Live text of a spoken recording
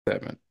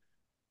Seven.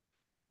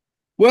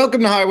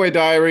 Welcome to Highway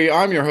Diary.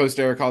 I'm your host,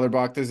 Eric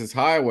Hollerbach. This is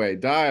Highway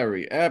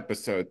Diary,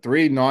 episode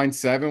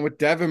 397 with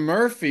Devin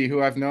Murphy,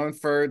 who I've known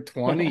for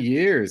 20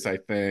 years, I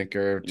think,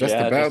 or just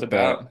Yeah, just about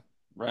that. about,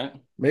 right?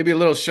 Maybe a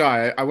little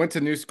shy. I went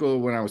to new school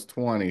when I was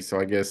 20, so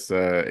I guess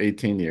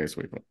 18 years.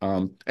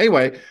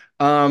 Anyway,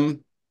 um,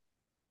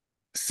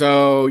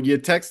 so you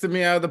texted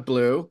me out of the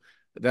blue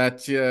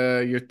that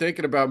you're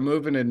thinking about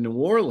moving to New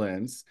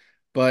Orleans,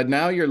 but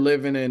now you're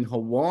living in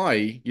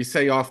Hawaii. You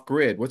say off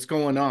grid. What's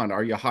going on?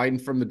 Are you hiding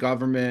from the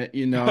government?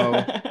 You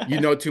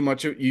know too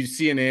much. You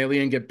see an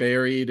alien get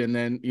buried, and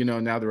then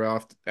now they're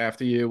off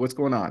after you. What's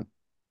going on?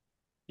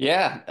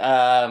 Yeah,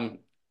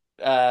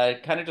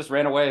 kind of just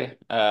ran away.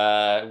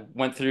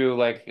 Went through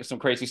like some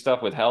crazy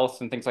stuff with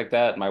health and things like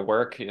that, my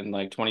work in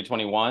like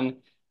 2021,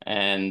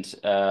 and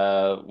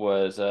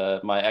was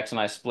my ex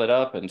and I split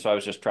up, and so I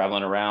was just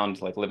traveling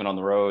around, like living on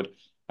the road,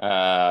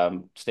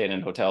 staying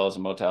in hotels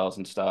and motels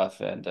and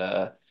stuff, and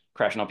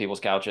crashing on people's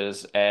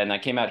couches. And I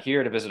came out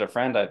here to visit a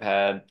friend I've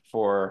had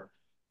for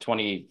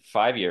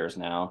 25 years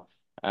now.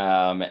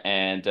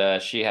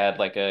 And she had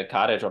like a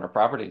cottage on her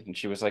property, and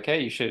she was like,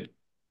 "Hey, you should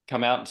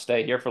come out and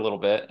stay here for a little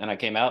bit." And I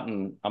came out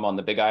and I'm on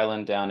the Big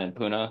Island down in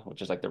Puna,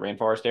 which is like the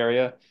rainforest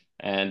area.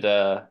 And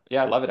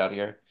yeah, I love it out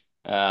here.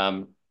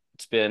 Um,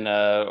 it's been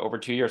over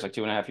 2 years, like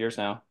 2.5 years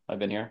now. I've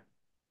been here.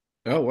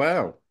 Oh,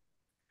 wow.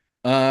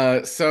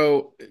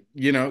 So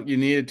you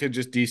needed to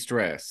just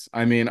de-stress.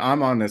 I mean,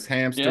 I'm on this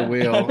hamster Yeah.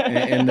 wheel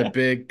in the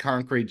big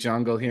concrete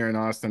jungle here in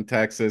Austin,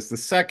 Texas. The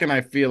second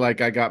I feel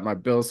like I got my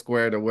bill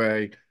squared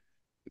away,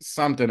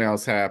 something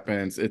else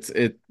happens.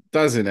 It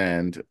doesn't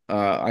end.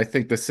 I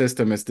think the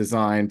system is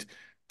designed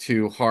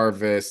to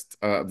harvest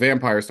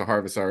vampires to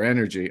harvest our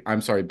energy.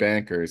 I'm sorry,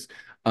 bankers.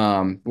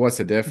 What's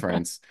the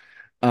difference?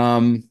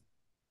 Um,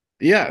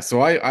 yeah,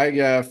 so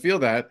I feel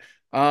that.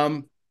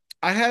 Um,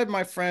 I had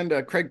my friend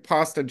Craig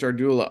Pasta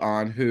Jardula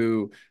on,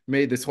 who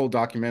made this whole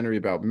documentary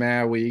about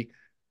Maui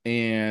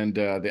and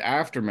the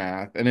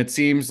aftermath. And it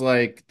seems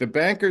like the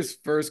bankers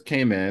first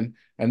came in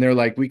and they're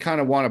like, "We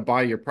kind of want to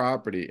buy your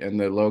property," and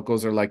the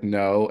locals are like,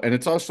 "No." And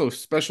it's also a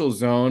special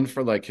zone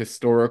for like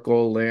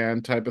historical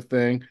land type of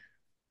thing.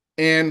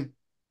 And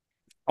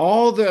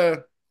all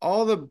the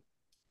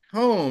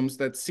homes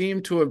that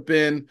seem to have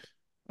been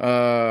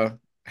uh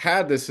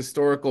had this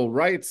historical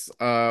rights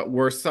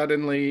were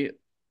suddenly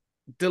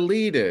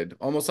deleted,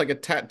 almost like a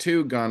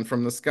tattoo gun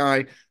from the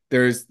sky.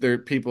 There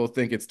people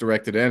think it's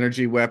directed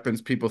energy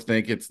weapons. People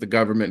think it's the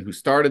government who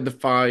started the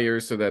fire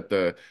so that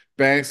the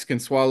banks can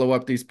swallow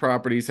up these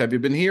properties. Have you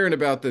been hearing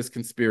about this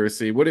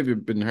conspiracy? What have you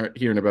been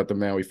hearing about the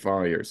Maui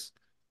fires?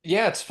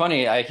 Yeah, it's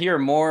funny. I hear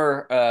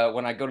more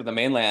when I go to the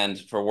mainland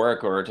for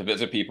work or to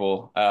visit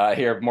people. I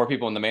hear more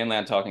people in the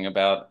mainland talking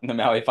about the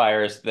Maui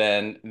fires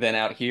than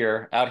out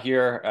here. Out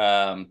here,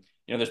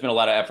 there's been a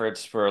lot of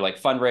efforts for like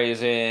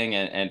fundraising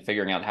and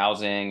figuring out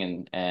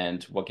housing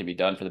and what can be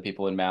done for the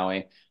people in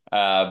Maui.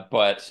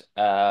 But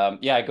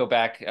yeah, I go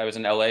back. I was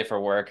in LA for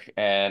work,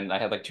 and I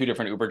had like two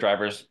different Uber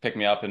drivers pick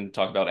me up and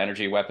talk about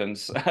energy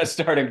weapons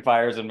starting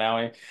fires in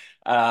Maui.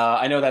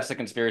 I know that's the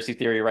conspiracy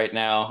theory right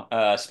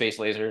now. Space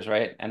lasers,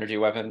 right? Energy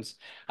weapons.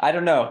 I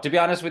don't know. To be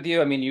honest with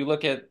you, I mean, you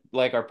look at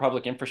like our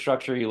public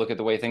infrastructure, you look at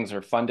the way things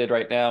are funded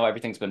right now,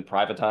 everything's been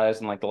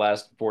privatized in like the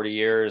last 40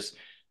 years.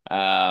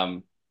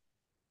 Um,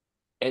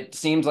 it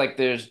seems like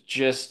there's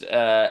just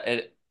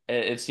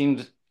it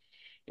seems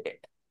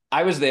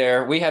I was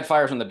there. We had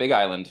fires on the Big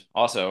Island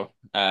also.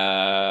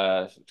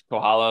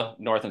 Kohala,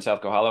 North and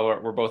South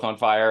Kohala were both on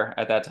fire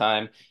at that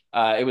time.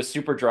 It was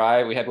super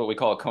dry. We had what we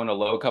call a Kona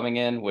low coming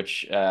in,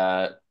 which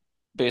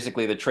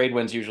basically the trade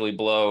winds usually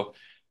blow,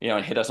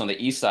 and hit us on the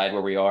east side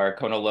where we are.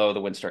 Kona low,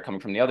 the winds start coming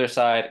from the other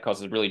side. It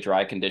causes really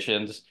dry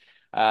conditions.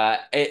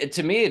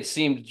 To me, it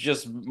seemed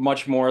just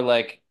much more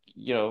like,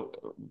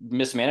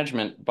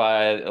 mismanagement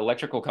by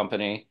electrical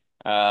company.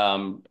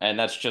 And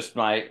that's just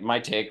my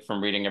take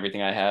from reading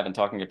everything I have and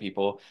talking to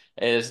people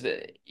is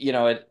that,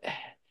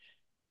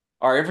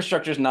 our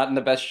infrastructure is not in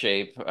the best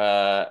shape.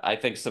 I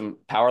think some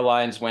power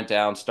lines went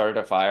down, started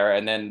a fire,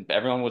 and then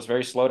everyone was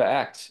very slow to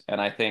act. And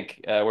I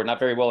think we're not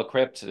very well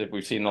equipped,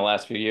 we've seen in the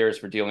last few years,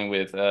 for dealing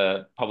with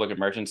public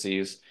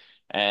emergencies.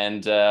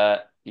 And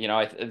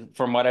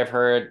from what I've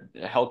heard,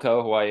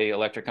 Helco, Hawaii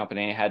Electric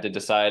Company, had to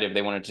decide if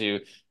they wanted to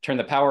turn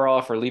the power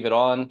off or leave it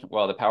on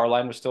while the power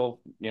line was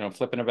still,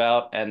 flipping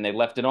about. And they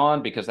left it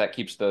on because that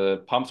keeps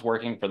the pumps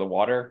working for the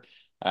water.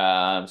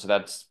 So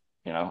that's,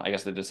 I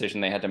guess the decision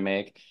they had to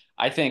make.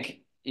 I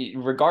think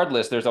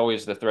regardless, there's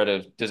always the threat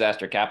of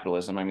disaster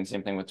capitalism. I mean,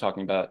 same thing with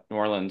talking about New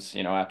Orleans,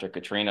 after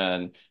Katrina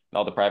and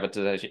all the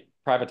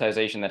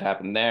privatization that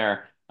happened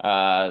there,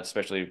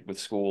 especially with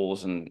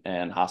schools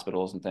and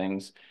hospitals and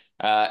things.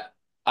 Uh,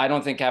 I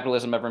don't think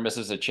capitalism ever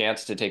misses a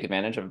chance to take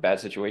advantage of a bad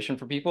situation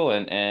for people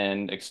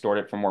and extort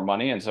it for more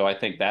money. And so I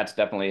think that's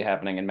definitely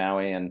happening in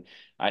Maui. And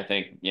I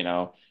think,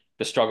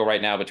 the struggle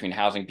right now between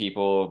housing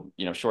people,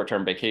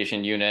 short-term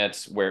vacation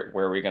units, where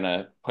are we going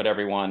to put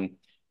everyone?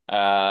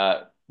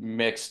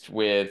 mixed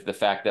with the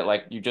fact that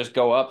like you just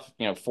go up,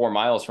 4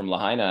 miles from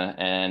Lahaina,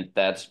 and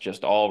that's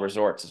just all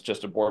resorts. It's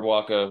just a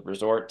boardwalk of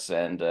resorts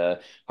and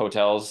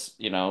hotels,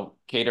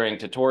 catering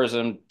to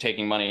tourism,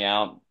 taking money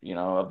out,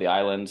 of the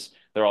islands.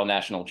 They're all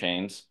national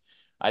chains.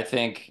 I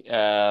think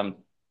when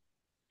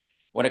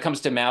it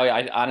comes to Maui,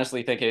 I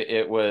honestly think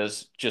it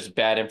was just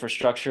bad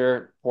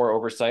infrastructure, poor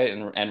oversight,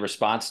 and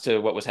response to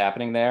what was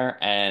happening there.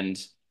 And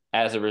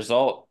as a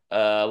result,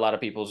 a lot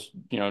of people's,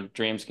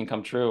 dreams can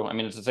come true. I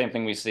mean, it's the same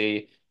thing we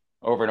see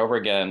over and over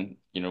again,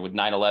 with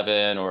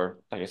 9/11 or,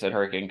 like I said,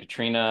 Hurricane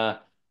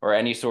Katrina or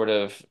any sort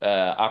of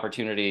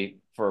opportunity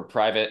for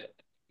private,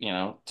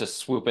 to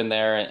swoop in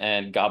there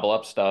and gobble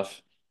up stuff.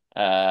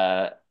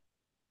 Uh,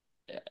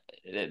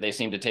 they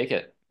seem to take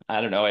it.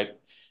 I don't know.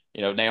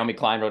 Naomi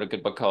Klein wrote a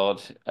good book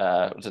called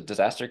was it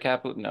Disaster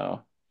Capital?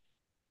 No.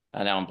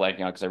 Now I'm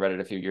blanking on because I read it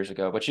a few years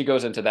ago. But she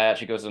goes into that.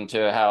 She goes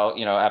into how,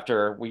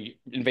 after we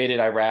invaded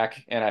Iraq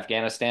and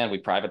Afghanistan, we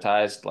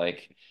privatized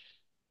like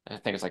I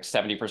think it's like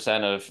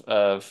 70%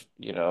 of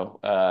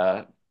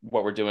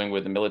what we're doing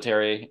with the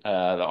military, the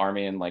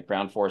army and like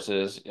ground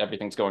forces.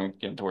 Everything's going,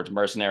 towards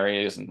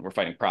mercenaries, and we're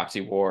fighting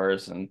proxy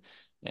wars, and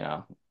you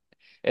know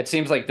it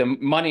seems like the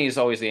money is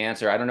always the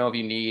answer. I don't know if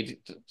you need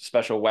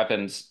special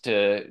weapons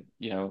to,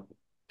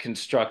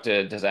 construct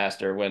a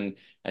disaster when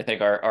I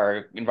think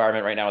our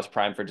environment right now is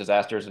primed for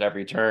disasters at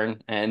every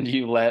turn. And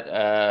you let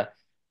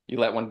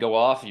one go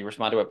off, you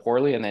respond to it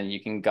poorly, and then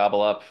you can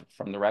gobble up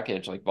from the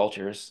wreckage like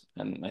vultures.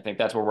 And I think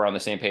that's where we're on the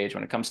same page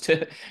when it comes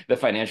to the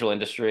financial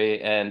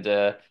industry and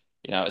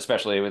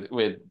especially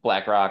with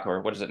BlackRock,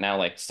 or what is it now,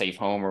 like Safe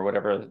Home or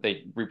whatever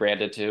they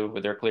rebranded to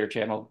with their Clear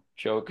Channel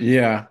joke,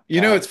 Yeah.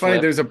 It's funny.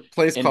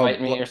 flip,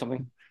 invite me or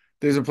something.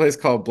 There's a place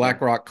called Yeah.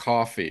 Black Rock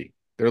Coffee.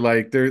 They're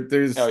like they're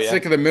Oh sick yeah.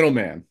 of the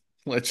middleman.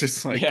 Let's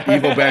just like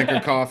evil banker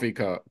Yeah. coffee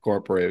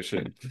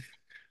corporation.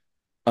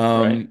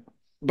 Right. Um,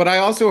 but I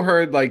also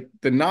heard like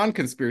the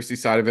non-conspiracy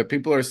side of it.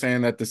 People are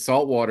saying that the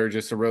salt water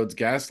just erodes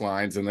gas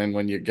lines, and then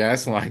when your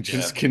gas line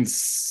just Yeah. can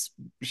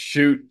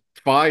shoot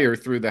fire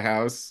through the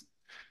house,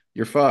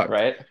 you're fucked.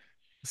 Right. Yeah,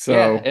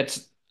 So,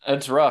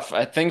 it's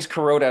rough. Things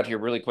corrode out here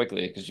really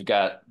quickly because you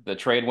got the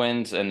trade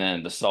winds and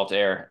then the salt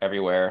air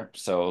everywhere.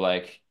 So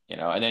like,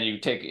 and then you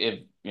take if,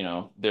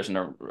 there's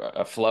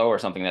a flow or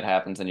something that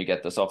happens, and you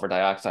get the sulfur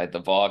dioxide, the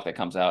VOG that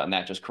comes out, and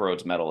that just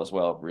corrodes metal as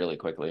well really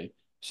quickly.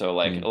 So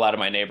like a mm, lot of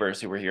my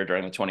neighbors who were here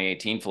during the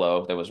 2018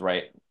 flow that was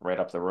right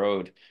up the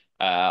road,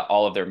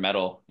 all of their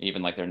metal,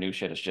 even like their new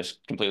shit, is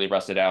just completely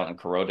rusted out and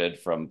corroded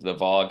from the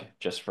VOG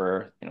just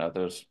for,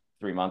 those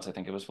 3 months I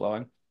think it was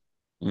flowing.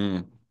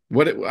 mm.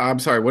 I'm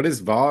sorry, what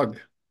is VOG?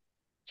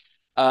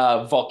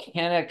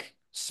 Volcanic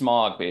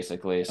smog,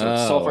 basically. So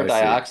it's Oh, sulfur I see.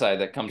 dioxide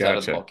that comes out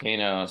of the Gotcha.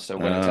 volcano. So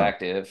when it's Oh.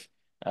 active,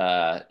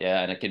 yeah,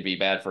 and it can be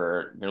bad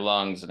for your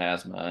lungs and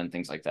asthma and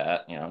things like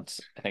that.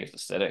 I think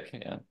it's acidic.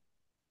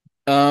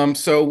 Yeah.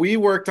 So we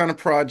worked on a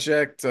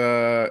project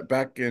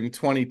back in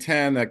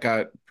 2010 that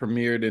got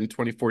premiered in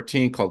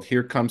 2014 called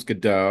Here Comes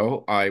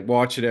Godot. I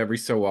watch it every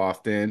so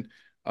often.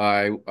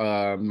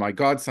 My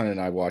godson and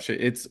I watch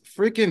it. It's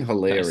freaking Nice.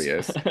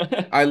 hilarious.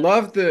 I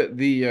love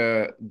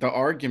the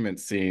argument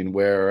scene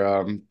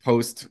where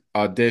post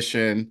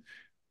audition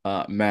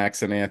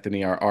Max and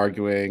Anthony are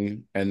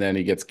arguing, and then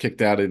he gets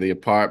kicked out of the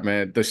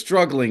apartment. The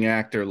struggling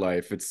actor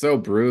life, it's so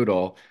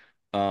brutal.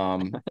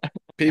 Um,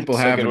 People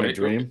So having a good.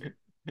 dream.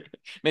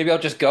 Maybe I'll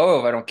just go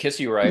if I don't kiss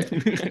you right.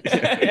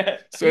 Yeah.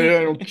 So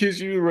I don't kiss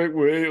you the right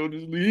way, I'll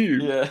just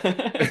leave. Yeah.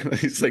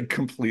 He's like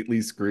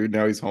completely screwed.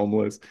 Now he's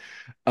homeless.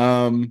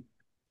 Um,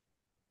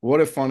 what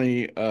a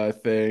funny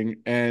thing.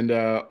 And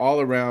all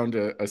around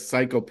a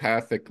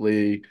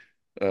psychopathically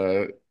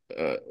uh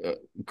a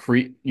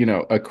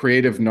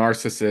creative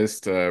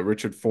narcissist,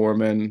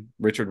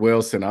 Richard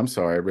Wilson. I'm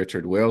sorry,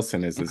 Richard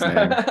Wilson is his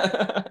name.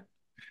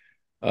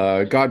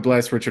 God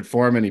bless Richard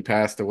Foreman. He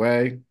passed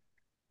away.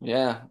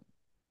 Yeah.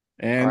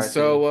 And R.I.P.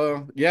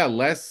 so, yeah,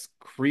 less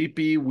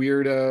creepy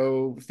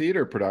weirdo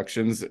theater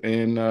productions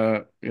in,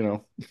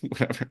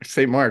 whatever,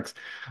 St. Mark's.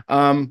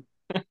 Um,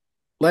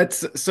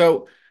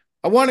 so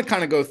I want to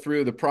kind of go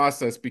through the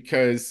process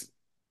because,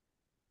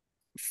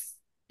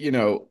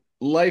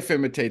 life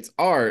imitates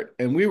art,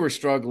 and we were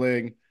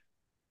struggling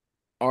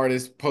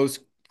artists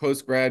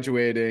post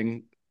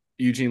graduating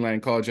Eugene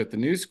Land College at the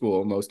New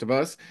School, most of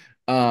us,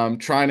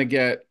 trying to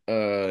get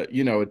a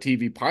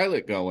TV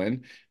pilot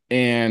going,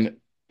 and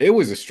it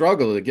was a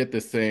struggle to get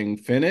this thing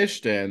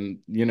finished, and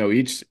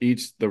each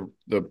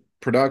the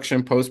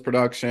production, post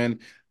production.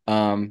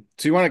 So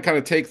you want to kind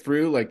of take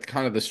through like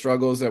kind of the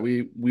struggles that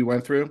we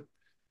went through?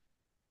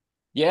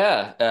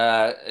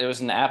 Yeah, it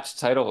was an apt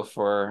title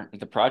for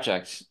the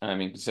project. I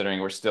mean, considering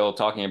we're still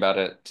talking about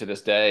it to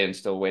this day and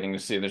still waiting to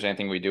see if there's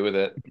anything we do with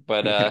it.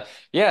 But Yeah.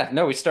 yeah,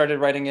 no, we started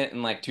writing it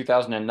in like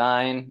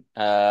 2009,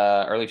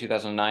 early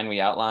 2009. We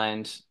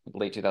outlined,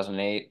 late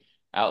 2008,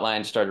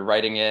 outlined, started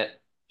writing it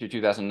through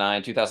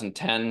 2009.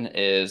 2010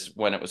 is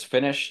when it was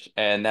finished,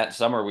 and that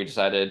summer we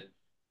decided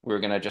we were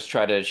gonna just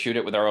try to shoot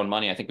it with our own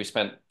money. I think we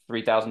spent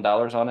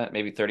 $3,000 on it,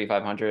 maybe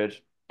 3,500.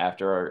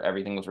 after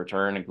everything was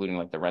returned, including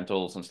like the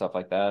rentals and stuff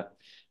like that.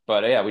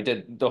 But yeah, we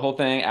did the whole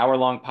thing,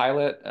 hour-long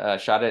pilot,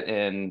 shot it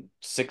in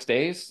 6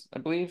 days, I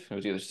believe. It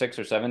was either 6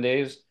 or 7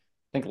 days,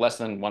 I think less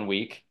than 1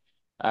 week.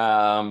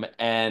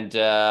 And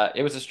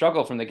it was a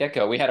struggle from the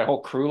get-go. We had a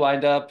whole crew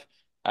lined up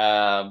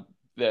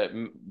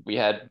that we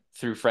had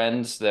through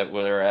friends that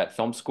were at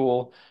film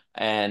school,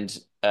 and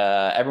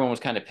everyone was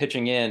kind of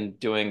pitching in,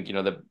 doing,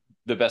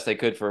 the best they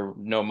could for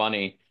no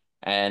money.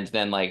 And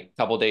then like a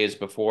couple days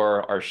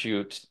before our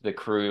shoot, the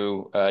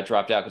crew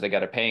dropped out because they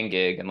got a paying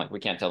gig, and like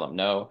we can't tell them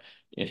no,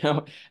 you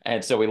know.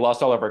 And so we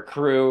lost all of our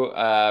crew.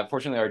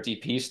 Fortunately, our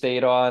DP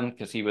stayed on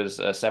because he was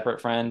a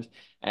separate friend,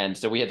 and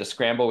so we had to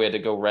scramble. We had to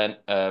go rent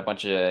a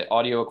bunch of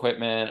audio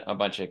equipment, a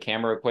bunch of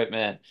camera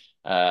equipment,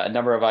 a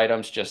number of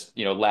items just,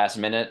 last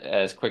minute,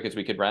 as quick as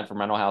we could rent from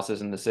rental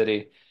houses in the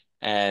city.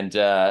 And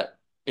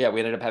yeah,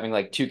 we ended up having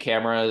like two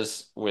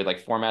cameras with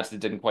like formats that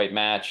didn't quite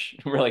match,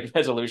 or like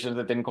resolutions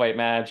that didn't quite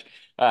match.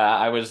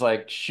 I was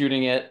like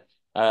shooting it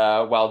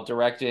while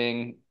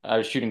directing. I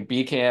was shooting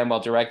B cam while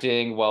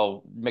directing,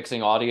 while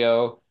mixing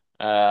audio.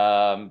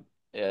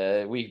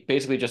 We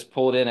basically just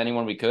pulled in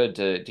anyone we could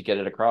to get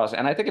it across,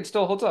 and I think it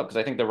still holds up because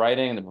I think the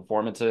writing and the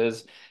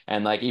performances,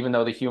 and like even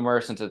though the humor,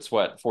 since it's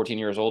what 14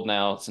 years old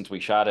now since we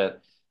shot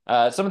it,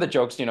 some of the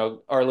jokes,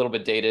 are a little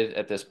bit dated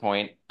at this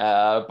point,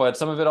 but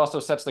some of it also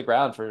sets the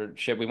ground for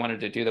shit we wanted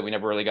to do that we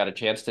never really got a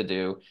chance to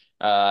do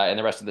in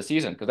the rest of the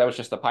season because that was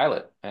just the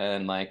pilot.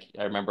 And like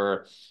I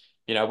remember,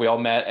 we all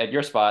met at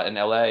your spot in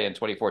LA in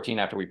 2014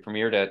 after we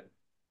premiered it,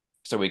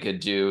 so we could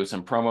do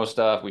some promo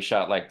stuff. We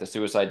shot like the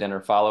Suicide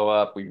Dinner follow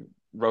up. We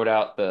wrote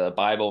out the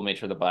Bible, made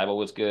sure the Bible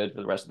was good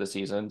for the rest of the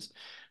seasons.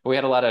 But we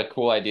had a lot of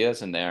cool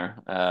ideas in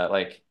there,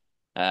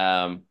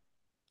 um,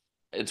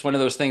 it's one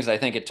of those things. I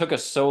think it took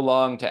us so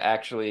long to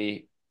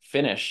actually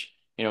finish.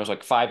 It was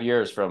like 5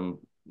 years from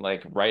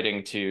like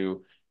writing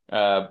to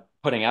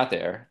putting out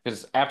there.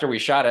 Because after we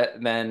shot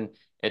it, then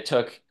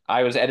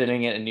I was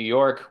editing it in New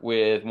York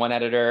with one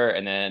editor,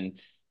 and then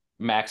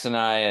Max and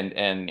I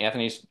and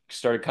Anthony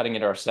started cutting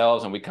it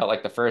ourselves, and we cut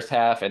like the first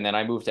half, and then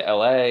I moved to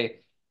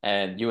LA,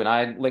 and you and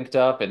I linked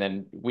up, and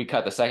then we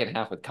cut the second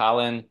half with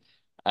Colin.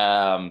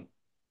 Um,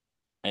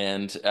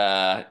 and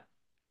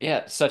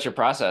yeah, such a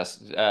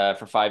process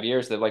for 5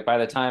 years that like by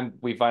the time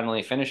we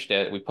finally finished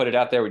it, we put it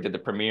out there. We did the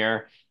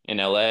premiere in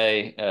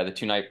LA, the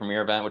 2 night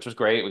premiere event, which was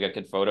great. We got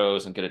good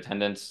photos and good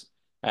attendance.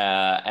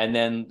 And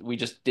then we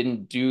just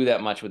didn't do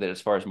that much with it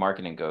as far as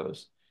marketing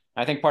goes.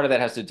 I think part of that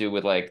has to do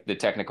with like the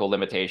technical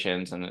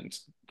limitations, and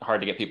it's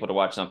hard to get people to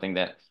watch something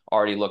that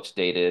already looks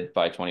dated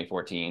by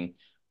 2014.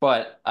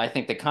 But I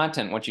think the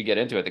content, once you get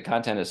into it, the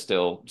content is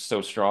still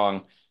so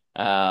strong.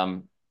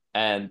 Um,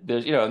 and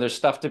there's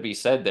stuff to be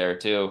said there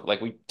too. Like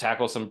we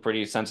tackle some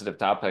pretty sensitive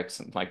topics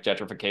like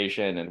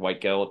gentrification and white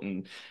guilt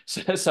and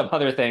some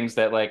other things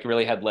that like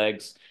really had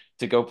legs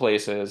to go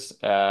places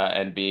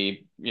and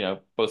be,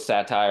 both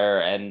satire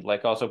and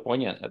like also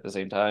poignant at the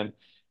same time.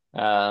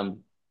 Um,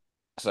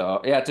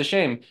 so yeah, it's a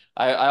shame.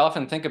 I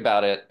often think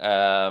about it.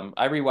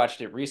 I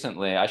rewatched it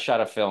recently. I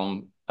shot a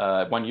film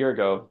 1 year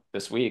ago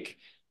this week,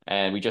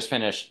 and we just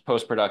finished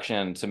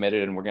post-production,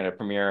 submitted, and we're going to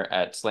premiere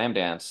at Slam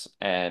Dance.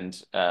 And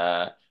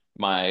the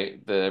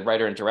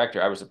writer and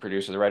director, I was the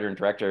producer, the writer and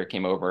director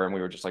came over, and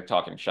we were just like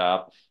talking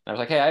shop. And I was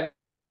like, hey, I have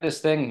this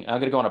thing. I'm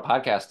going to go on a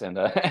podcast and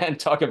and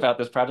talk about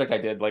this project I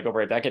did like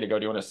over a decade ago.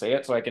 Do you want to say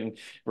it so I can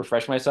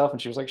refresh myself?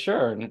 And she was like,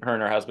 sure. And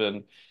her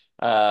husband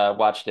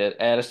watched it,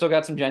 and it still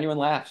got some genuine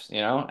laughs.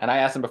 And I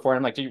asked them before, and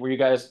I'm like, were you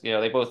guys,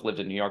 they both lived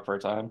in New York for a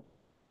time.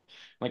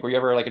 Like, were you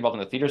ever like involved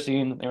in the theater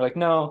scene? They were like,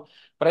 no,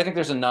 but I think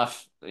there's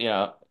enough,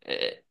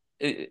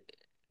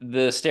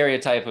 the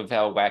stereotype of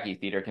how wacky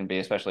theater can be,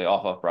 especially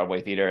off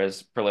Broadway theater,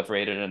 has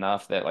proliferated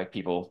enough that like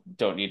people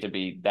don't need to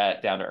be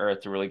that down to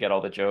earth to really get all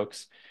the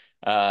jokes.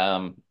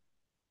 Um,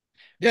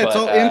 Yeah, it's but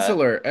all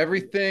insular.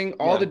 Everything,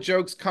 all the yeah,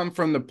 jokes come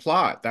from the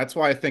plot. That's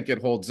why I think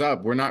it holds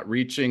up. We're not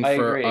reaching I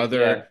for agree.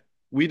 Yeah.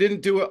 we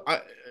didn't do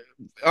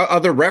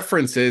other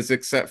references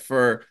except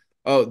for,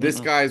 oh, Mm-mm. this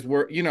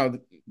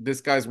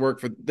guy's work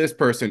for this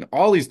person.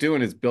 All he's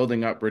doing is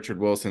building up Richard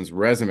Wilson's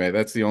resume.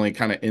 That's the only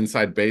kind of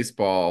inside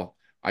baseball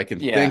I can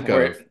Yeah, think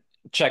where of.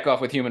 check off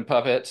with human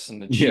puppets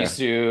and the cheese Yeah.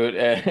 suit,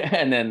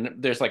 and then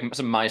there's like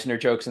some Meisner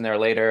jokes in there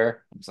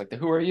later. It's like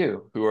who are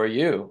you? Who are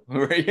you?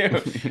 Who are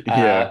you?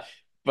 Yeah.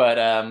 But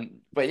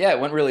yeah, it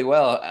went really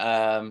well.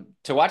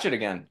 To watch it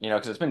again,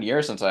 because it's been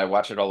years since I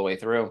watched it all the way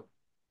through.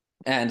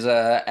 And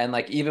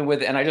like even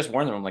with and I just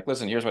warned them, I'm like,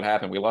 listen, here's what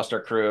happened. We lost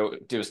our crew.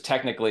 It was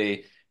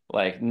technically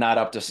like not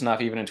up to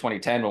snuff even in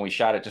 2010 when we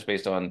shot it just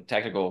based on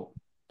technical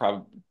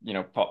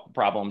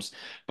problems.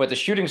 But the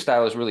shooting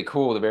style is really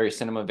cool, the very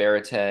cinema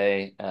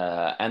verite.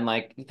 And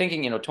like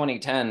thinking,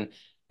 2010,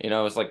 it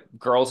was like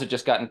Girls had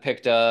just gotten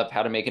picked up,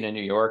 How to Make It in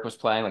New York was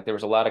playing. Like there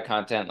was a lot of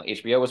content like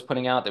HBO was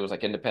putting out. There was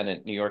like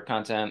independent New York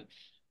content.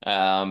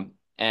 And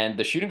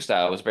the shooting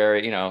style was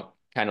very,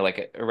 kind of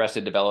like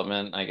Arrested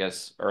Development, I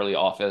guess, early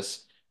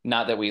Office.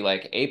 Not that we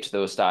like aped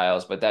those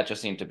styles, but that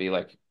just seemed to be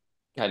like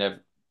kind of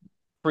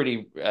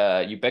pretty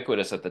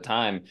ubiquitous at the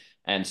time.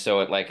 And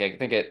so it like I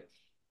think it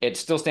it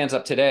still stands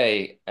up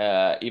today,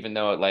 even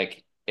though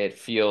it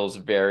feels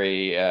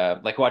very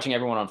like watching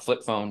everyone on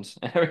flip phones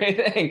and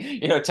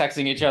everything,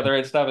 texting each other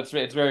and stuff.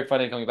 It's very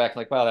funny coming back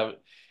like, wow,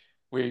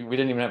 we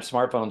didn't even have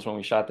smartphones when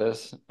we shot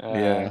this.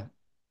 Yeah.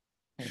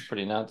 It's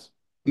pretty nuts.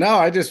 No,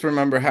 I just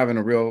remember having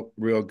a real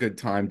good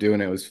time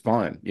doing it. It was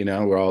fun.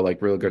 We're all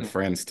like real good Mhm.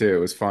 friends too. It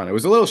was fun. It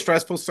was a little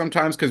stressful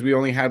sometimes because we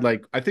only had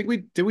like, I think we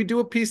do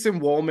a piece in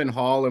Woolman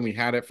Hall and we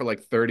had it for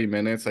like 30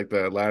 minutes, like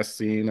the last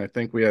scene. I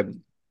think we had,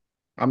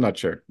 I'm not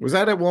sure. Was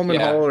that at Woolman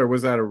Yeah. Hall or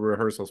was that a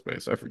rehearsal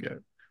space? I forget.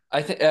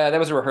 I think that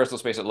was a rehearsal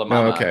space at La No,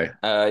 Mama. okay.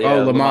 Oh, Yeah,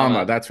 La La Mama,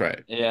 Mama. that's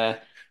right. Yeah,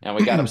 and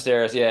we got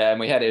upstairs. Yeah, and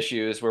we had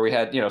issues where we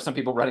had some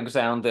people running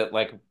sound that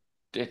like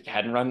it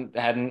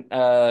hadn't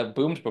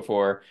boomed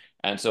before,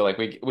 and so like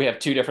we have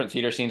two different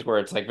theater scenes where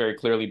it's like very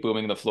clearly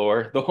booming the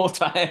floor the whole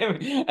time,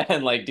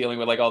 and like dealing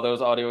with like all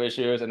those audio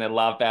issues, and then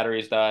lav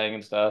batteries dying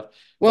and stuff.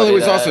 Well, But it it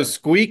was also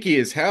squeaky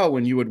as hell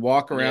when you would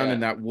walk around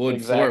in yeah, that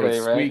wood floor. It was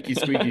exactly right. squeaky,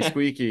 squeaky,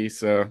 squeaky.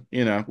 So,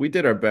 we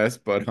did our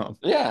best, but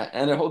Yeah,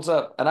 and it holds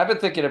up. And I've been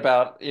thinking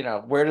about,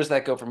 where does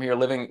that go from here?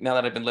 Living now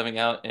that I've been living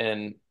out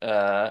in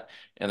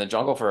the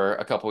jungle for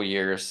a couple of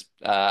years.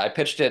 I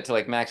pitched it to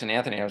like Max and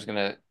Anthony. I was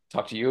gonna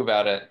talk to you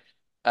about it.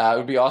 It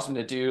would be awesome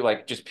to do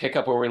like just pick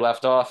up where we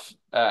left off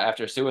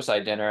after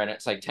suicide dinner, and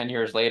it's like 10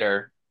 years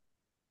later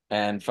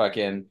and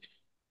fucking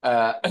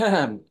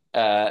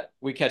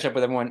we catch up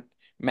with everyone.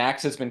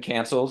 Max has been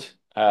canceled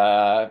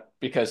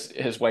because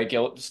his white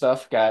guilt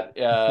stuff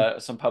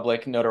got some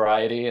public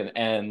notoriety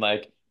and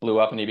like blew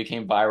up and he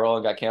became viral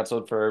and got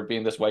canceled for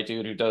being this white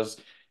dude who does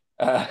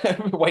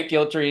white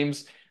guilt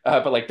dreams.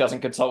 But like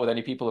doesn't consult with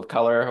any people of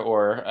color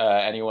or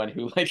anyone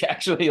who like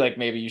actually like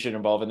maybe you should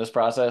involve in this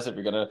process if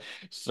you're gonna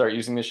start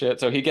using this shit.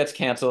 So he gets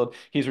canceled.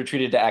 He's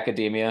retreated to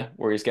academia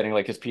where he's getting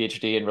like his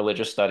PhD in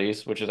religious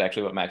studies, which is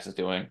actually what Max is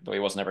doing, though he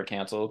was never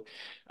canceled.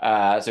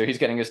 So he's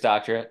getting his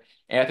doctorate.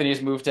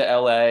 Anthony's moved to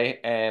LA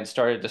and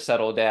started to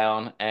settle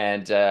down,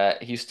 and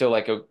he's still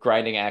like a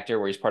grinding actor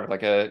where he's part of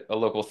like a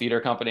local theater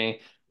company,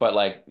 but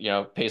like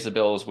pays the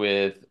bills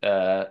with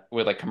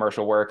like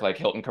commercial work, like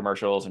Hilton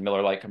commercials and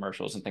Miller Lite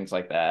commercials and things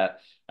like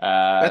that.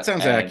 that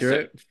sounds And so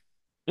accurate.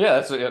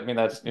 yeah, I mean,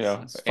 that's,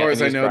 As far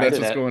as I Anthony's know, that's grinding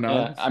what's it. going Yeah.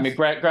 on. I mean,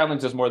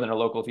 Groundlings is more than a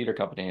local theater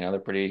company, they're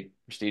pretty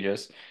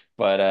prestigious.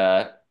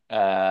 But,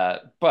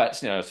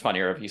 it's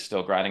funnier if he's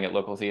still grinding at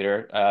local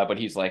theater. But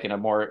he's like in a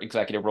more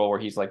executive role where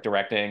he's like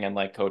directing and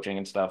like coaching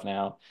and stuff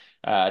now,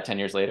 10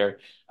 years later.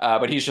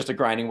 But he's just a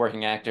grinding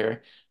working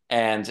actor.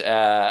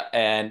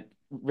 And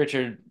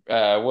Richard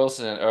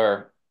Wilson,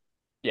 or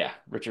yeah,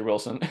 Richard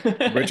Wilson.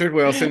 Richard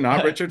Wilson,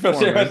 not Richard But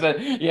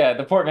Foreman. yeah,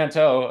 the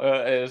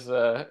portmanteau is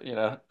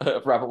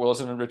Robert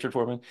Wilson and Richard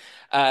Foreman.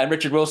 And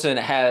Richard Wilson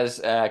has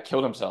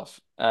killed himself.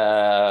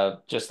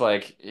 Just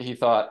like he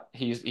thought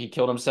he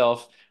killed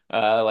himself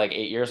like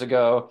 8 years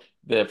ago.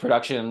 The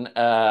production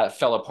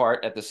fell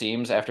apart at the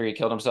seams after he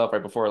killed himself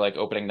right before like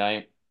opening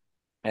night.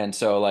 And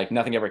so like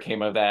nothing ever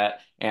came of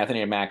that.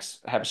 Anthony and Max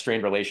have a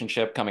strained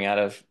relationship coming out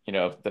of,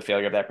 the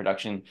failure of that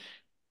production.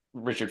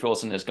 Richard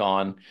Wilson is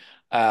gone.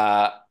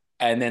 Uh,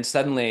 and then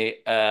suddenly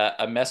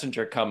a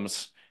messenger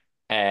comes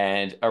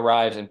and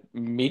arrives and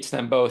meets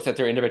them both at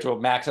their individual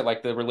Max at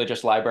like the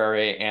religious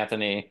library,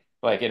 Anthony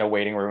like in a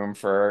waiting room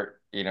for,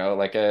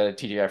 like a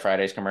TGI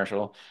Fridays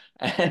commercial.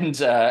 And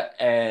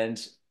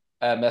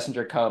a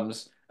messenger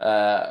comes,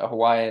 a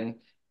Hawaiian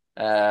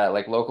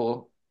like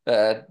local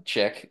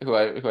chick who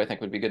I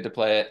think would be good to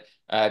play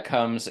it,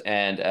 comes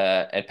and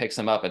picks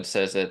them up and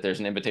says that there's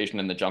an invitation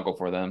in the jungle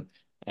for them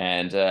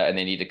and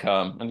they need to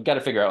come and got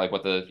to figure out like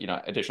what the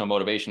additional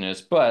motivation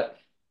is. But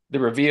the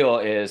reveal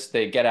is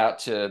they get out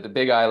to the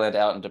big island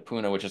out into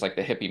Puna, which is like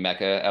the hippie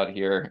mecca out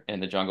here in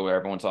the jungle where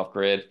everyone's off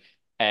grid.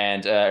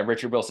 And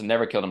Richard Wilson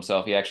never killed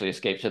himself. He actually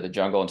escaped to the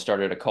jungle and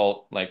started a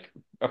cult like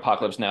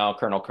Apocalypse Now,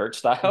 Colonel Kurt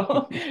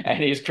style.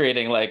 And he's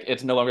creating like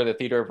it's no longer the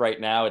theater of right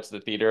now, it's the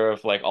theater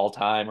of like all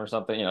time or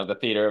something, the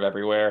theater of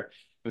everywhere,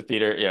 the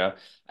theater,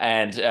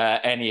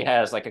 and he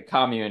has like a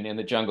commune in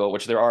the jungle,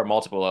 which there are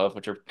multiple of,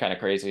 which are kind of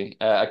crazy.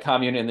 A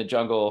commune in the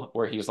jungle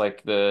where he's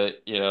like the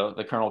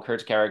Colonel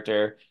Kurtz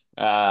character,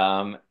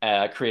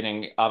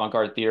 creating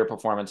avant-garde theater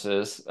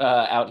performances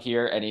out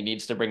here, and he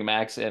needs to bring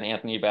Max and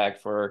Anthony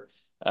back for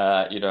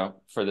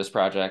this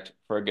project,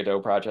 for a Godot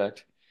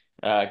project.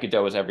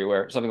 Godot is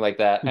everywhere, something like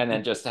that, and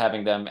then just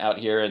having them out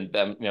here and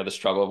them, the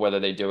struggle of whether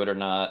they do it or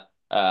not.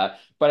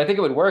 But I think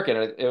it would work and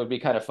it would be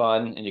kind of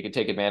fun and you could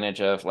take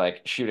advantage of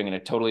like shooting in a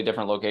totally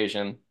different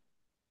location.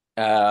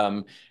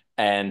 Um,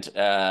 and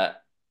yeah,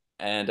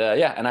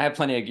 and I have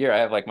plenty of gear. I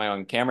have like my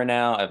own camera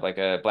now. I have like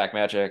a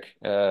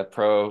Blackmagic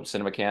Pro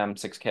Cinema Cam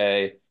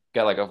 6K.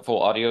 Got like a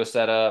full audio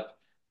setup.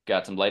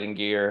 Got some lighting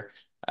gear.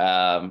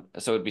 So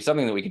it'd be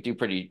something that we could do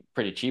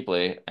pretty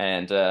cheaply.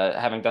 And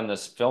having done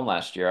this film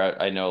last year,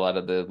 I know a lot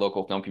of the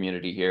local film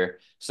community here.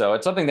 So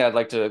it's something that I'd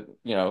like to,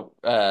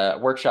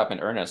 workshop in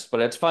earnest. But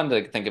it's fun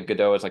to think of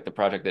Godot as like the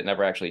project that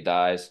never actually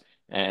dies.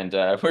 And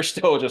we're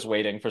still just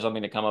waiting for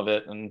something to come of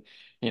it, and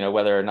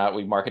whether or not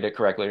we market it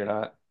correctly or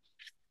not.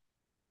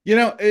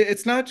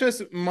 It's not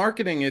just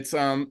marketing. It's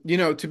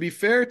to be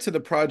fair to the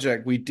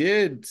project, we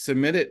did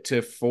submit it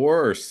to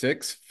 4 or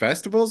 6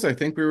 festivals. I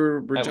think we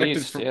were At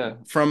rejected least,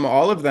 from yeah.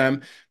 all of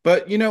them.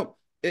 But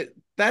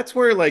that's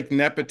where like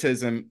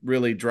nepotism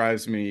really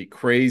drives me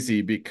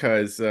crazy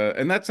because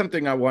and that's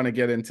something I want to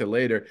get into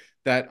later,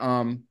 that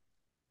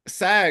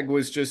SAG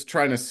was just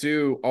trying to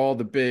sue all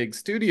the big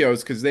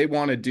studios because they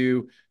want to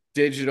do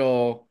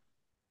digital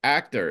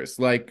actors.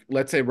 Like,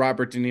 let's say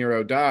Robert De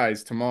Niro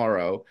dies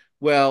tomorrow.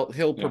 Well,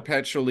 he'll Yeah.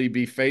 perpetually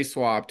be face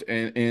swapped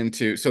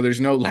into, so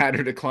there's no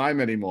ladder to climb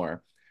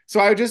anymore. So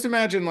I would just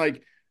imagine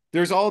like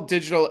there's all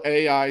digital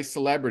AI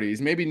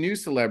celebrities, maybe new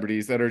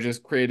celebrities that are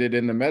just created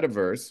in the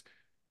metaverse.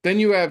 Then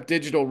you have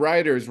digital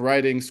writers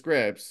writing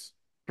scripts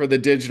for the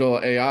digital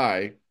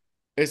AI.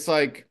 It's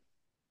like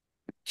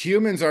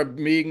humans are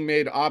being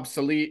made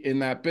obsolete in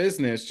that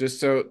business just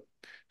to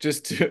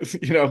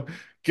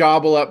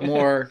gobble up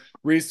more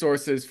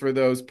resources for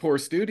those poor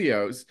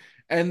studios.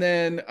 And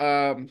then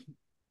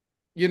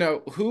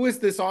who is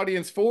this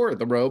audience for?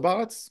 The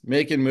robots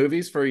making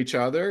movies for each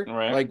other,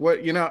 Right. like what.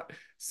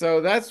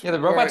 So that's Yeah, the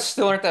where robots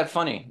still aren't that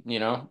funny, you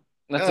know?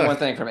 That's the one ugh.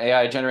 thing from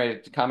AI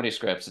generated comedy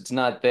scripts. It's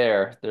not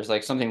there. There's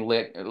like something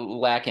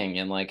lacking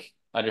in like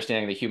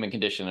understanding the human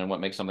condition and what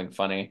makes something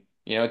funny.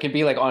 You know, it can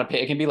be like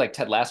it can be like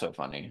Ted Lasso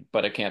funny,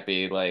 but it can't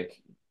be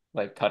like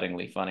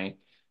cuttingly funny.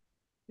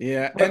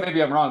 Yeah. But And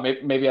maybe I'm wrong.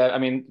 Maybe I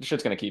mean,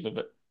 shit's gonna keep it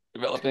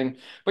developing.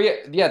 But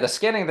yeah, the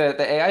scanning the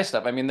AI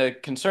stuff. I mean, the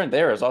concern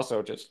there is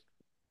also just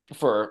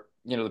for,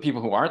 the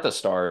people who aren't the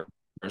stars,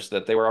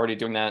 that they were already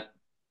doing that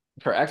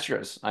for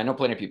extras. I know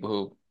plenty of people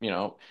who,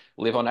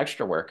 live on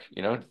extra work.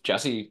 You know,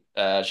 Jessie,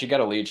 she got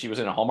a lead. She was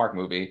in a Hallmark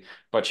movie,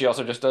 but she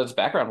also just does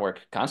background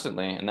work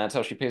constantly, and that's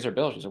how she pays her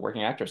bills. She's a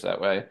working actress that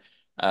way.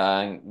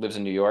 And lives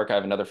in New York. I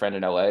have another friend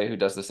in LA who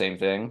does the same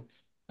thing.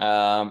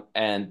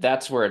 And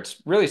that's where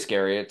it's really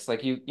scary. It's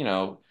like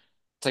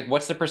it's like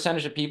what's the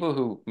percentage of people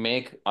who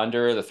make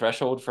under the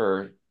threshold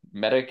for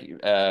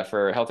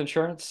for health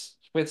insurance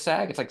with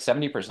SAG? It's like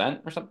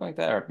 70% or something like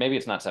that, or maybe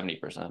it's not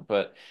 70%,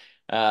 but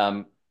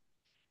um,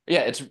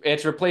 yeah,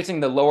 it's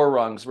replacing the lower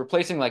rungs,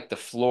 replacing like the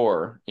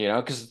floor,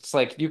 because it's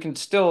like you can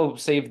still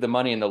save the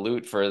money and the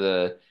loot for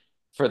the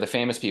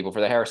famous people, for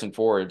the Harrison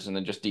Fords, and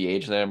then just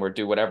de-age them or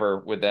do whatever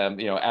with them,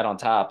 add on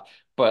top.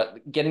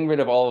 But getting rid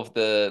of all of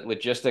the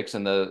logistics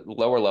and the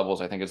lower levels,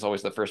 I think, is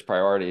always the first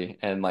priority.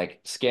 And like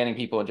scanning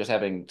people and just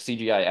having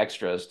CGI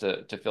extras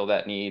to fill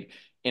that need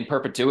in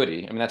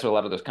perpetuity. I mean, that's what a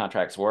lot of those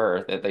contracts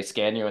were, that they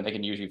scan you and they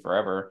can use you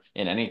forever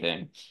in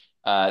anything.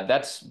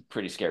 That's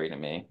pretty scary to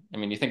me. I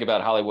mean, you think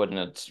about Hollywood, and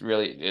it's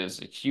really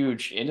is a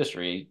huge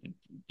industry.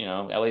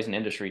 LA's an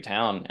industry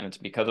town, and it's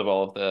because of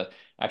all of the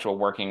actual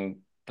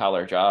working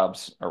collar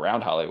jobs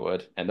around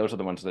Hollywood, and those are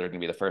the ones that are going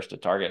to be the first to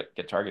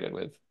get targeted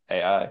with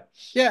AI.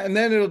 Yeah, and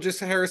then it'll just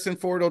Harrison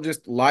Ford will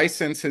just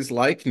license his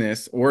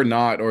likeness or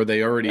not, or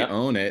they already Yep.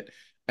 own it.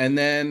 And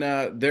then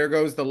there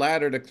goes the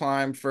ladder to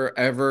climb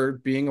forever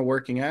being a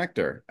working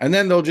actor. And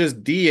then they'll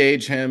just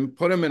de-age him,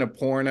 put him in a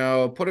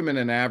porno, put him in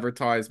an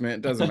advertisement.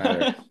 It doesn't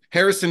matter.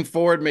 Harrison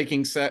Ford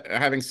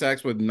having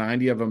sex with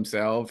 90 of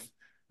himself,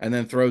 and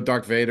then throw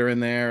Darth Vader in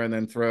there, and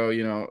then throw,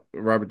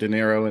 Robert De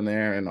Niro in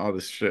there and all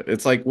this shit.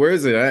 It's like, where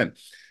does it end?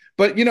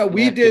 But we Yeah, give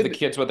the did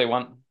kids what they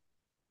want.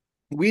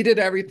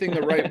 everything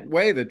the right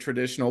way, the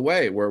traditional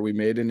way, where we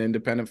made an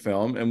independent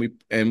film and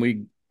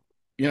we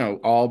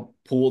all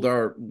pooled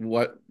our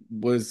what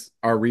was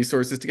our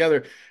resources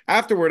together.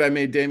 Afterward, I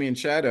made Damien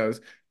Shadows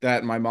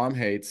that my mom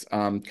hates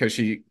because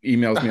she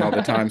emails me all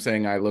the time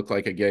saying I look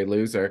like a gay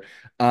loser,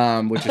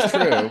 which is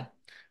true.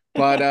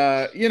 But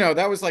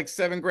that was like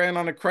 7 grand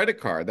on a credit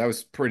card. That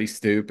was pretty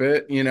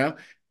stupid.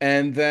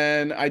 And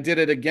then I did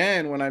it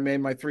again when I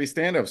made my 3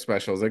 stand-up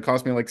specials. It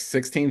cost me like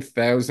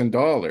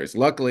 $16,000.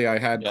 Luckily, I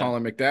had Yeah.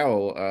 Colin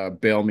McDowell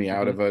bail me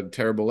out of Hmm. a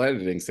terrible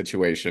editing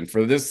situation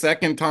for this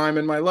second time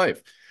in my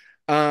life.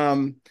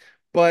 Um,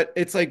 but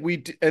it's like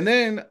and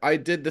then I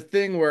did the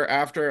thing where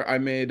after I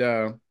made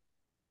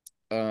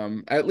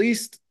at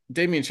least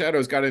Damien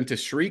Shadows got into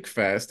Shriek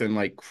Fest and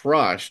like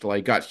crushed,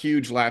 like got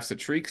huge laughs at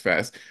Shriek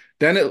Fest.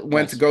 Then it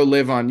went to Nice. go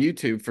live on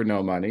YouTube for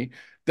no money.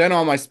 Then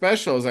all my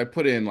specials I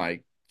put in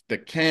like the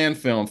Cannes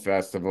Film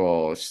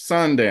Festival,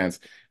 Sundance,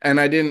 and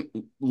I didn't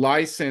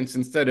license,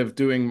 instead of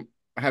doing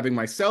having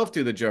myself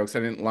do the jokes,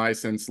 I didn't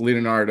license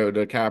Leonardo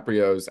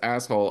DiCaprio's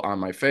asshole on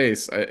my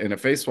face in a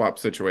face swap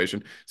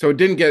situation. So it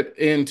didn't get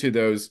into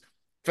those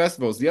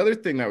festivals. The other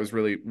thing that was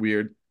really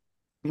weird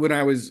when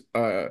I was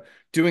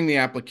doing the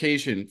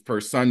application for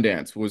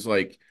Sundance was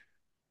like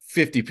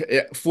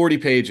 40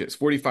 pages,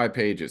 45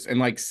 pages, and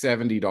like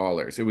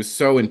 $70. It was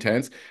so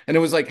intense. And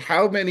it was like,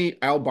 how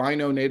many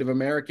albino Native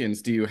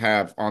Americans do you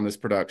have on this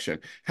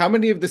production? How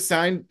many of the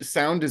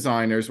sound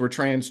designers were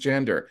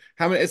transgender?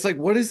 How many? It's like,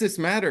 what does this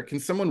matter? Can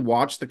someone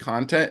watch the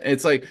content?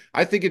 It's like,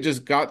 I think it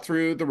just got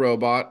through the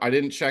robot. I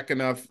didn't check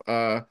enough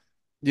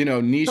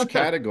niche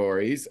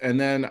categories, and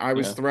then I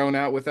was Yeah. thrown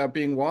out without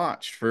being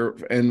watched for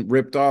and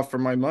ripped off for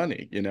my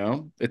money.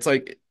 It's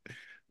like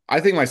I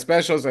think my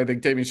specials, I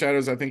think Taping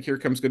Shadows, I think Here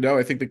Comes Godot,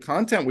 I think the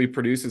content we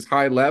produce is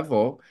high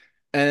level,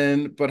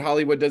 and but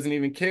Hollywood doesn't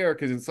even care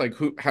because it's like,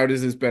 who? How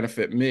does this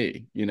benefit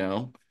me? You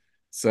know?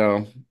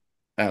 So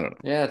I don't know.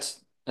 Yeah,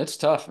 it's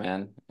tough,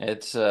 man.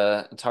 It's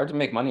hard to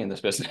make money in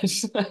this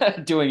business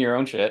doing your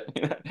own shit. I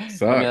mean, that's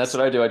Sucks.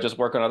 what I do. I just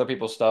work on other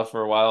people's stuff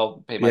for a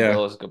while, pay my Yeah.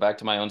 bills, go back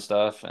to my own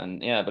stuff,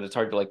 and yeah, but it's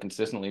hard to like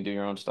consistently do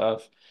your own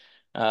stuff.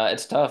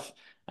 It's tough.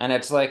 And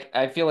it's like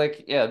I feel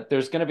like yeah,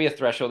 there's gonna be a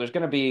threshold. There's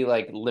gonna be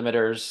like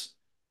limiters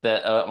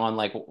that on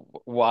like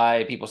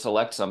why people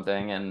select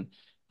something, and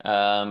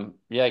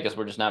yeah, I guess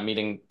we're just not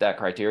meeting that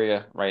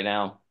criteria right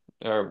now,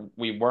 or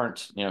we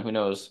weren't. Who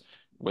knows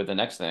with the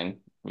next thing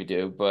we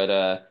do,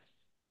 but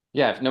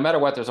yeah, no matter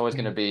what, there's always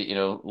going to be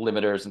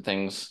limiters and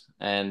things,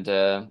 and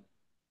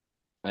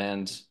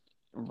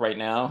right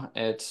now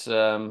it's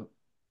well,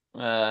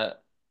 I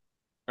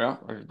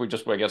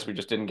guess we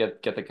just didn't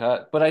get the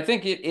cut. But I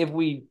think if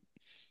we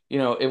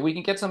if we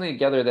can get something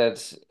together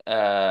that's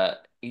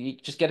you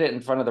just get it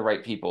in front of the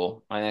right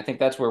people. And I think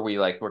that's where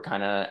we're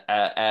kind of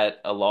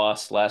at a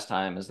loss last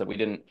time is that we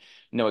didn't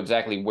know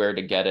exactly where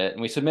to get it.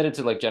 And we submitted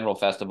to like general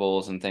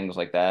festivals and things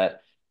like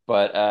that.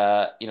 But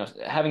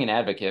having an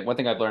advocate, one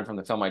thing I've learned from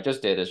the film I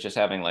just did is just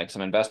having like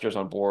some investors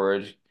on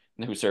board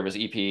who serve as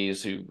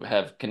EPs, who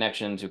have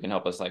connections, who can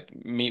help us like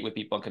meet with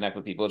people and connect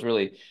with people. It's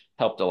really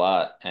helped a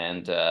lot.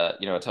 And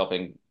it's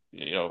helping,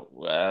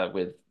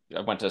 with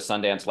I went to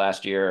Sundance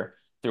last year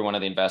through one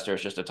of the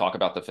investors just to talk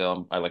about the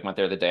film. I like went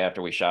there the day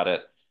after we shot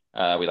it.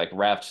 We like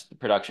wrapped the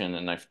production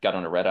and I got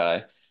on a red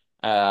eye.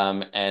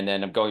 And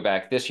then I'm going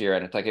back this year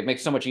and it's like it makes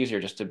it so much easier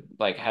just to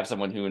like have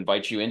someone who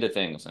invites you into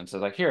things and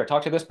says like, here,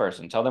 talk to this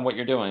person, tell them what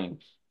you're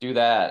doing, do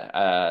that.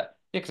 Yeah,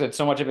 because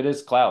so much of it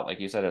is clout. Like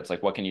you said, it's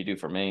like, what can you do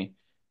for me?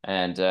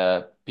 And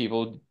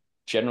people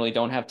generally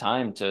don't have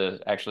time to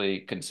actually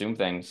consume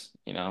things,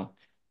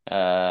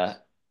 uh,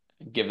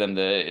 give them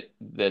the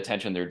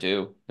attention they're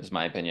due, is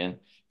my opinion.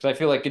 Because I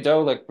feel like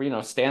Godot, like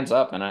stands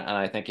up, and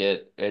I think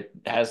it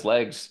has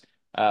legs,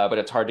 but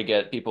it's hard to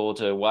get people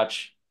to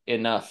watch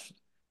enough.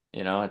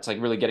 It's like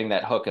really getting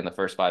that hook in the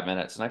first 5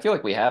 minutes, and I feel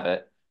like we have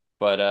it.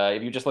 But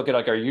if you just look at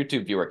like our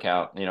YouTube viewer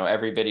count,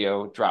 every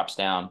video drops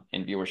down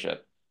in viewership.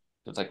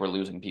 So it's like we're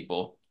losing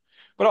people.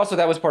 But also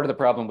that was part of the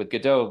problem with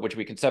Godot, which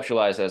we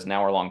conceptualized as an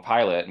hour-long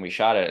pilot, and we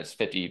shot it as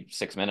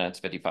 56 minutes,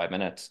 55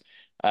 minutes.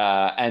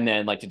 And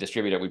then like to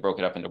distribute it, we broke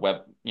it up into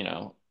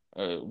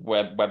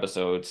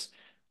webisodes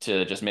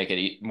to just make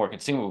it more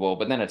consumable.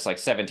 But then it's like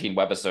 17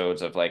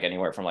 webisodes of like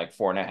anywhere from like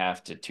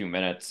 4.5 to 2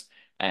 minutes.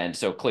 And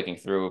so clicking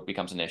through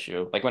becomes an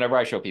issue. Like whenever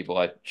I show people,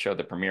 I show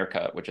the premiere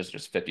cut, which is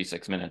just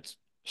 56 minutes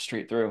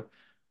straight through.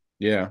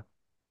 Yeah.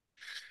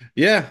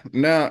 Yeah.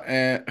 No,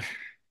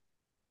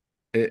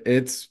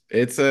 it's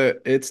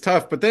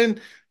tough, but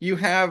then you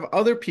have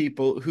other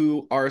people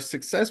who are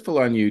successful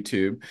on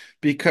YouTube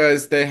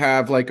because they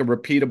have like a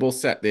repeatable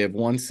set. They have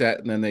one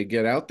set and then they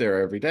get out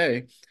there every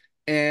day.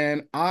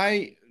 And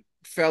I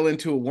fell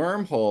into a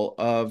wormhole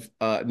of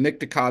Nick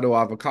Ducato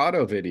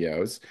avocado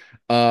videos.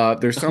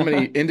 There's so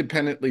many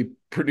independently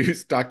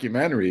produced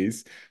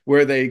documentaries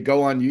where they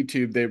go on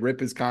YouTube, they rip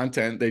his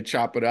content, they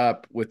chop it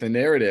up with a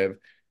narrative.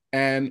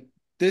 And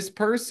this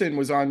person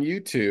was on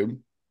YouTube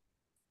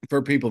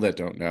for people that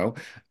don't know,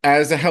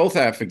 as a health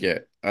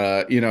advocate,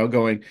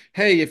 going,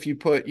 hey, if you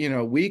put,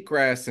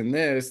 wheatgrass in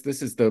this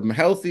is the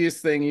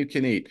healthiest thing you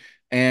can eat.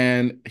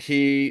 And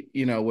he,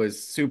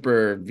 was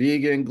super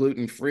vegan,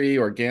 gluten-free,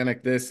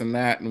 organic, this and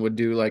that, and would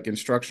do like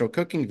instructional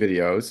cooking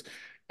videos.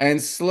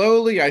 And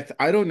slowly,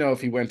 I don't know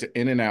if he went to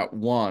In and Out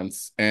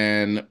once,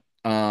 and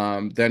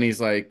then he's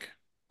like,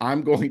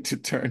 I'm going to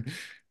turn.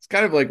 It's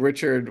kind of like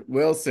Richard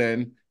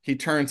Wilson. He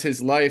turns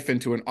his life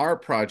into an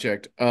art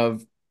project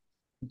of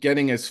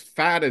getting as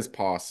fat as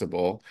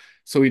possible.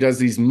 So he does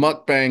these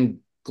mukbang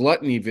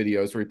gluttony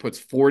videos where he puts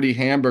 40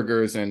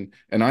 hamburgers and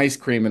an ice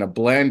cream in a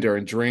blender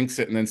and drinks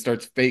it and then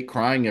starts fake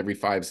crying every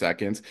 5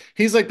 seconds.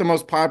 He's like the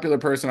most popular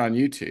person on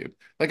YouTube.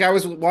 Like I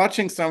was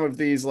watching some of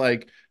these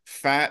like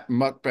fat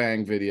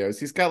mukbang videos.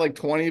 He's got like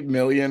 20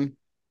 million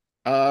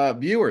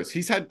viewers.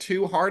 He's had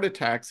 2 heart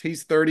attacks.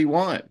 He's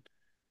 31.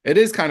 It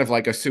is kind of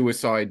like a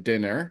suicide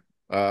dinner,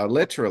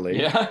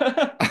 literally.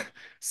 Yeah.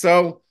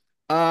 So,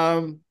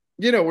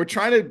 we're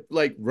trying to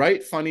like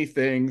write funny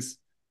things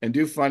and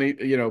do funny,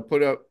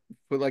 put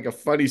like a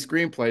funny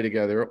screenplay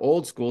together,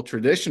 old school,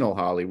 traditional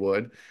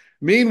Hollywood.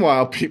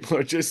 Meanwhile, people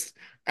are just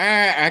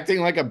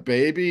acting like a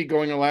baby,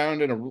 going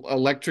around in an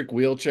electric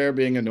wheelchair,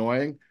 being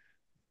annoying.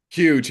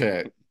 Huge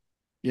hit,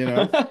 you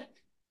know?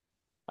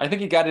 I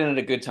think he got in at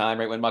a good time,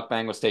 right when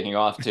mukbang was taking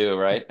off too,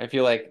 right? I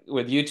feel like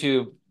with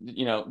YouTube,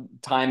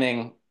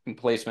 timing and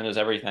placement is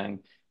everything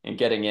and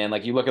getting in.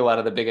 Like you look at a lot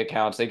of the big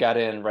accounts, they got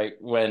in right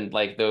when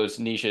like those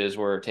niches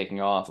were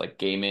taking off, like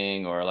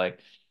gaming or like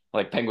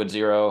Penguin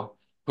Zero,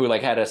 who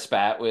like had a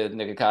spat with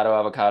Nikocado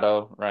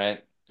Avocado,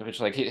 right? Which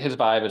like his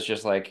vibe is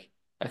just like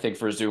I think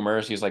for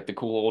Zoomers, he's like the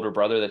cool older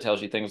brother that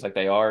tells you things like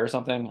they are or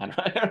something. I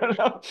don't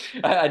know.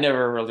 I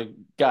never really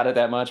got it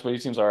that much, but he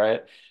seems all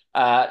right.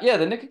 Yeah,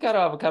 the Nikocado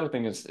avocado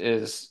thing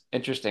is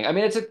interesting. I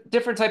mean, it's a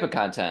different type of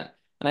content.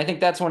 And I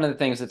think that's one of the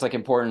things that's like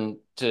important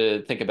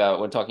to think about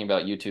when talking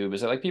about YouTube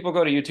is that like people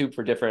go to YouTube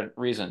for different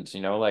reasons,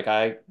 you know, like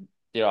I'm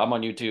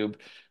on YouTube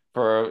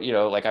for,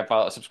 like I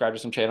follow subscribe to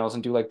some channels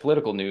and do like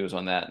political news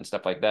on that and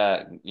stuff like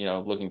that,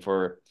 looking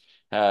for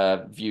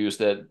views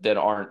that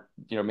aren't,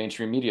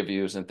 mainstream media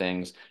views and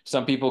things.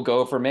 Some people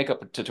go for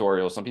makeup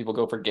tutorials, some people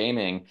go for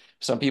gaming.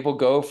 Some people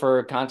go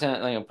for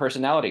content,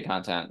 personality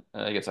content,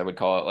 I guess I would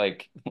call it,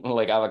 like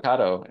like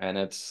avocado. And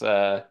it's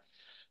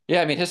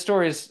yeah, I mean his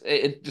stories,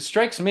 it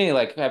strikes me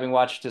like having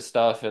watched his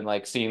stuff and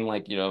like seen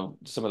like,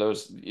 some of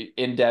those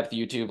in-depth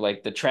YouTube,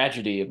 like the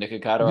tragedy of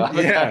Nikocado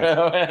Yeah.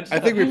 avocado I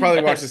think we probably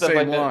and watched the stuff same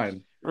like that.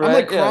 one. I'm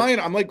like Right? Yeah. crying.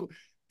 I'm like,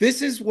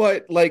 this is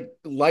what like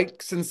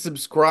likes and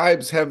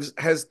subscribes have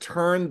has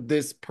turned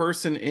this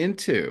person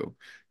into,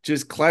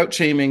 just clout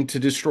shaming to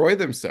destroy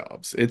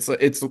themselves. It's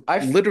I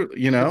literally,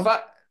 you the know? vi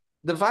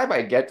the vibe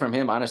I get from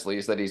him, honestly,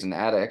 is that he's an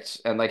addict,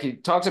 and like he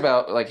talks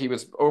about like he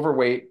was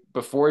overweight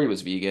before he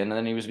was vegan, and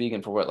then he was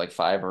vegan for what, like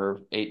 5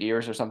 or 8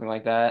 years or something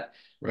like that,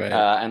 Right.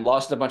 and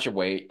lost a bunch of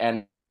weight,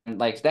 and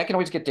like that can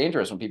always get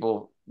dangerous when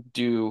people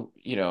do,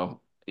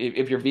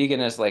 if you're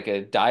vegan as like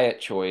a diet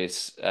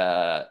choice,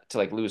 to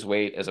like lose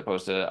weight as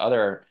opposed to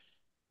other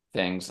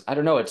things. I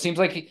don't know. It seems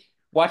like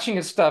watching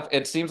his stuff,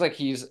 it seems like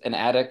he's an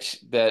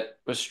addict that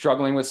was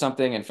struggling with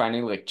something and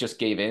finally like just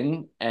gave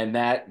in, and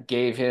that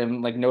gave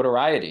him like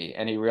notoriety.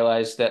 And he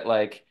realized that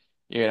like,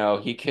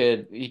 he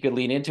could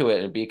lean into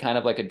it and be kind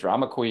of like a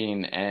drama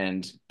queen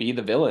and be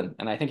the villain.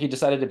 And I think he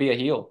decided to be a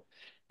heel.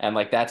 And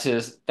like that's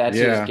his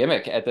Yeah.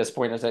 gimmick at this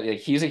point is that like,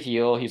 he's a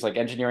heel. He's like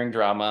engineering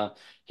drama.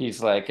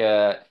 He's like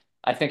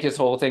I think his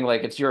whole thing,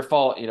 like, it's your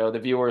fault, the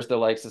viewers, the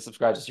likes, the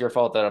subscribers, it's your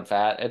fault that I'm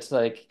fat. It's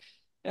like,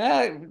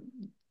 yeah,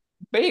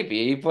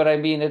 maybe, but I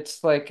mean,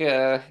 it's like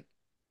it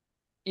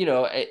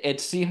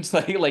seems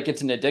like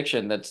it's an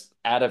addiction that's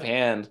out of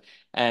hand,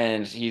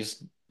 and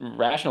he's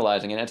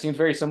rationalizing it. It seems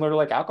very similar to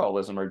like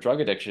alcoholism or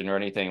drug addiction or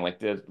anything, like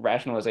the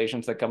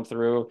rationalizations that come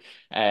through,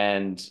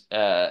 and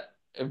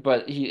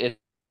but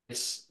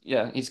it's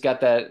yeah, he's got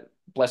that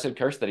blessed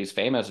curse that he's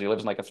famous. He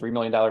lives in like a $3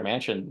 million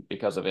mansion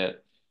because of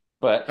it.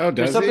 But Oh,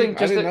 there's does he? something I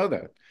just didn't that know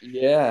that.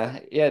 yeah,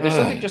 there's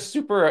something Ugh. just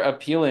super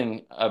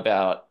appealing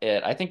about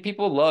it. I think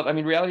people love, I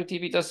mean, reality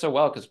TV does so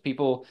well because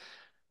people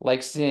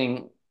like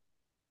seeing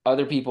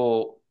other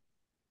people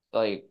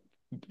like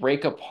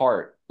break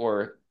apart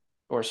or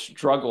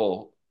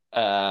struggle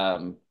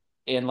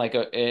in like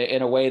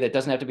in a way that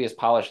doesn't have to be as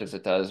polished as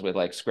it does with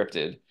like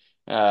scripted.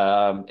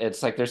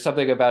 It's like there's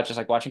something about just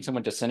like watching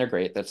someone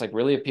disintegrate that's like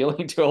really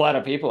appealing to a lot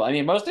of people. I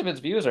mean, most of its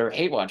views are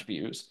hate watch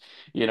views,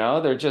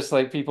 they're just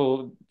like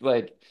people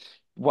like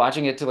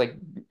watching it to like,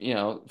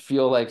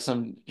 feel like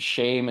some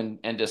shame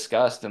and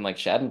disgust and like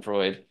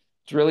Schadenfreude.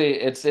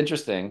 It's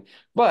interesting.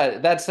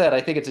 But that said,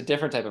 I think it's a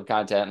different type of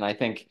content, and I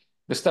think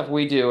the stuff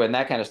we do and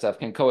that kind of stuff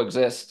can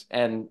coexist.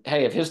 And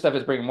hey, if his stuff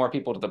is bringing more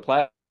people to the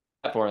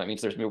platform, that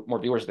means there's more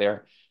viewers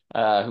there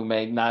who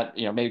may not,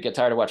 maybe get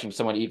tired of watching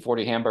someone eat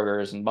 40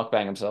 hamburgers and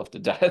mukbang himself to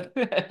death.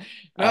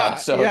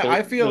 So Yeah,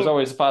 I there's feel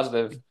always a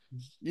positive.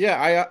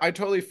 yeah, I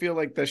totally feel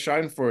like the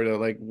Schadenfreude,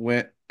 like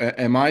when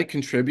am I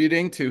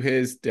contributing to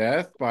his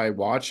death by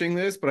watching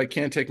this? But I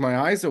can't take my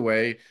eyes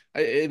away.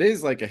 It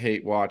is like a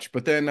hate watch.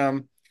 But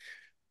then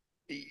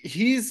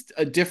he's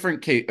a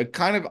different case, a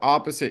kind of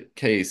opposite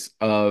case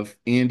of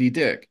Andy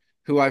Dick,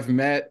 who I've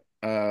met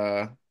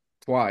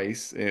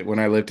twice when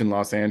I lived in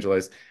Los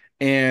Angeles,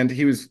 and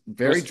he was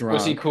very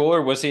Was he drunk. cool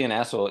or was he an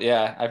asshole?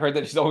 Yeah, I've heard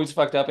that he's always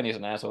fucked up and he's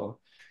an asshole.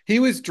 He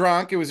was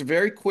drunk. It was a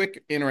very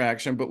quick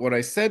interaction, but what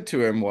I said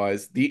to him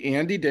was the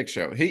Andy Dick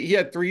Show. He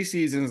had 3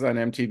 seasons on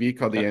MTV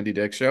called the Yep, Andy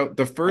Dick Show.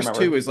 The I first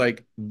two remember. is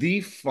like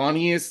the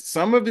funniest.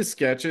 Some of his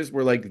sketches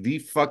were like the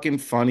fucking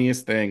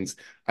funniest things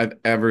I've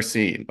ever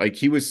seen. Like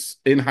he was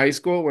in high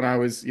school when I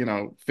was,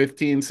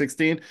 15,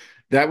 16.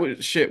 That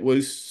was shit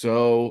was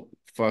so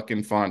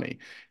fucking funny.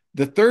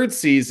 The third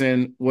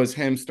season was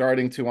him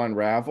starting to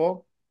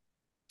unravel.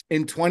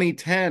 In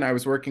 2010, I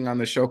was working on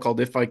the show called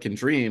If I Can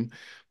Dream.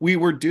 We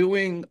were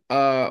doing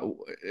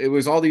it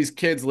was all these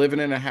kids living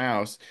in a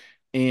house,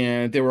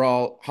 and they were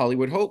all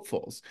Hollywood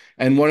hopefuls.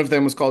 And one of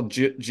them was called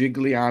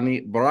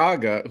Gigliani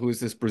Braga, who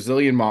is this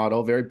Brazilian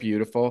model, very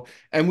beautiful.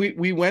 And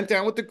we went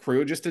down with the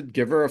crew just to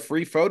give her a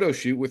free photo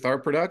shoot with our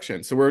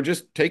production. So we are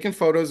just taking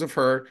photos of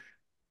her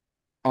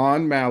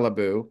on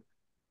Malibu.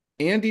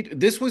 Andy,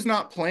 this was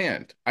not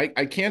planned. I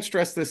can't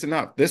stress this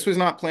enough. This was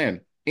not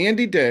planned.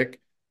 Andy Dick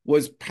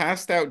was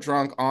passed out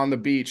drunk on the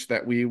beach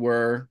that we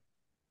were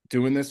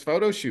doing this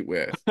photo shoot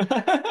with.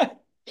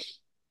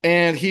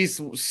 And he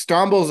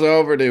stumbles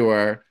over to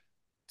her.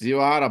 Do you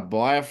want a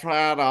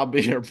boyfriend? I'll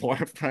be your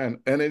boyfriend.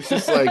 And it's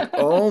just like,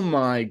 oh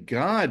my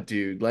God,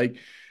 dude. Like,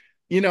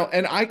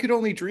 and I could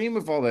only dream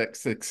of all that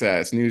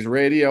success, news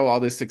radio, all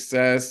this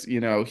success.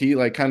 He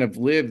like kind of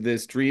lived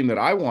this dream that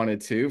I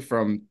wanted to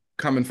from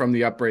coming from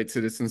the Upright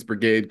Citizens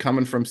Brigade,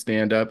 coming from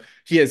stand up.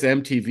 He has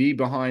MTV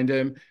behind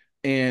him,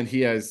 and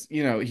he has,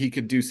 he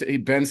could do,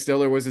 Ben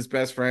Stiller was his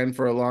best friend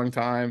for a long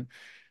time.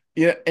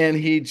 Yeah, and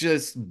he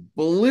just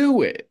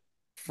blew it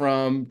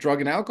from drug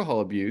and alcohol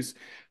abuse.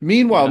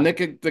 Meanwhile, Yeah.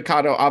 Nick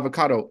Decado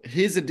Avocado,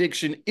 his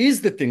addiction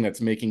is the thing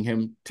that's making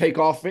him take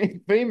off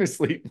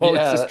famously while it's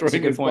Yeah, that's a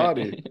destroying good his point.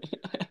 body.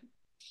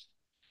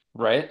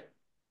 Right?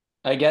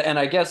 And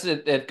I guess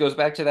it goes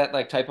back to that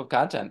like type of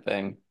content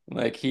thing.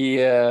 Like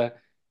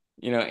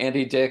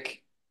Andy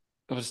Dick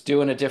was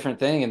doing a different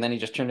thing and then he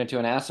just turned into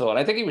an asshole. And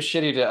I think he was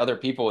shitty to other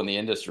people in the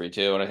industry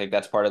too. And I think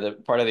that's part of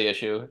the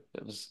issue.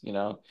 It was,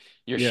 you're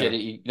Yeah.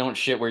 shitty, you don't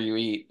shit where you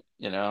eat.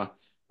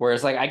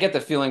 Whereas like I get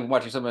the feeling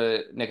watching some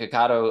of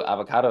Nikocado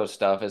Avocado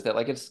stuff is that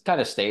like it's kind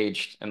of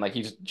staged and like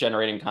he's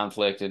generating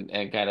conflict and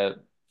kind of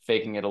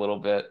faking it a little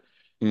bit.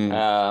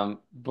 Mm.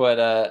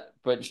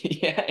 But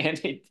yeah,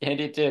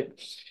 Andy Dick.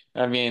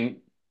 I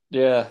mean,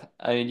 yeah.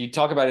 I mean, you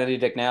talk about Andy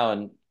Dick now,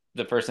 and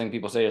the first thing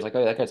people say is like,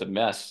 "Oh, that guy's a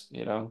mess,"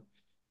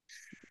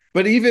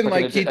 But It's even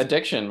like an like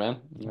addiction,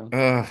 man.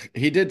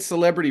 he did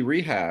Celebrity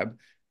Rehab,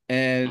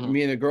 and Mhm.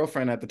 me and a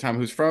girlfriend at the time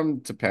who's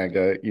from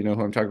Topanga, you know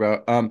who I'm talking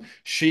about.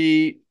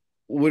 She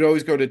would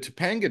always go to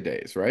Topanga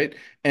days, right?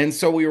 And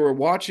so we were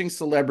watching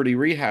Celebrity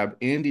Rehab.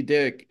 Andy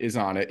Dick is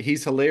on it.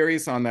 He's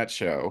hilarious on that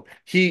show.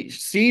 He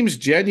seems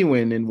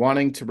genuine in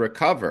wanting to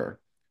recover.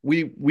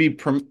 We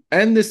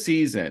end the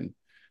season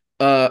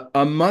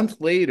a month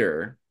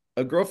later,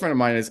 a girlfriend of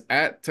mine is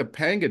at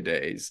Topanga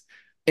Days,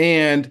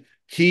 and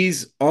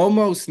he's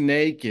almost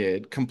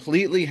naked,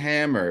 completely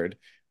hammered,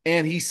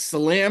 and he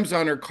slams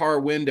on her car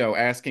window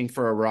asking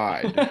for a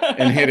ride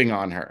and hitting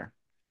on her.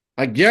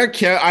 Like, yeah,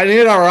 kid, I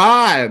need a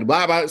ride.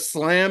 Blah, blah,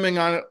 slamming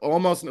on it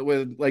almost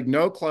with like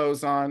no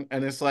clothes on.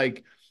 And it's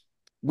like,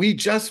 we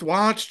just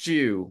watched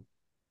you,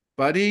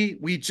 buddy.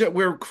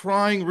 We're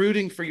crying,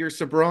 rooting for your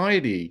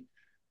sobriety.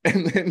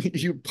 And then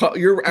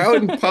you're out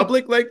in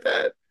public like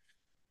that.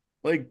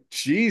 Like,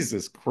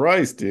 Jesus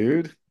Christ,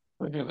 dude.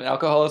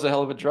 Alcohol is a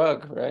hell of a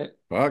drug, right?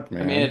 Fuck, I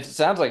mean, man. it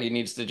sounds like he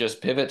needs to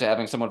just pivot to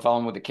having someone follow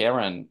him with a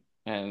camera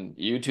and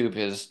YouTube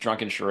his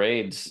drunken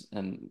charades,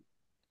 and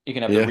you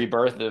can have the Yeah.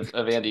 rebirth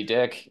of Andy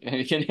Dick, and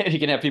you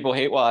can have people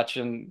hate watch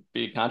and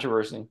be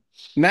controversy.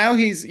 Now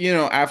he's,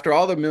 after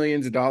all the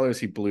millions of dollars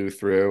he blew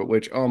through,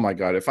 which, oh my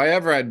God, if I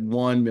ever had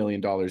 $1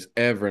 million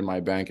ever in my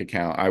bank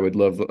account, I would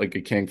live like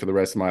a king for the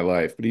rest of my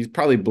life. But he's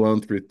probably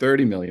blown through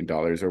 $30 million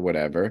or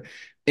whatever.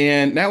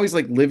 And now he's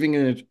like living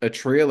in a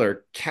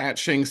trailer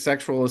catching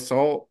sexual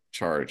assault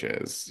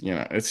charges.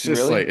 It's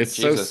just like, Really? it's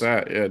so Jesus.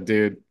 sad. Yeah,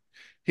 dude.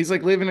 He's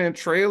like living in a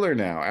trailer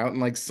now out in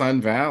like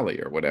Sun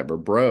Valley or whatever,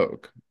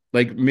 broke.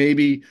 Like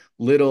maybe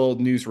little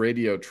news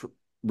radio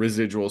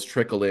residuals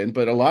trickle in,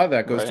 but a lot of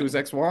that goes to Right. his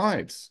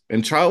ex-wives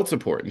and child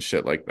support and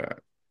shit like that.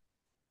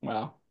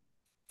 Wow.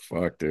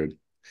 Fuck, dude.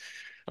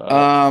 Fuck.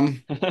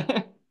 Um,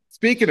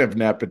 Speaking of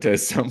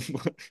nepotism,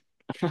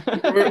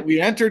 we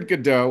entered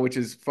Godot, which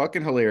is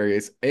fucking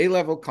hilarious.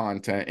 A-level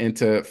content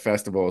into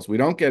festivals. We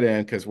don't get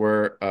in because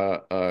we're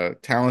a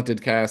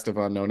talented cast of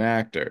unknown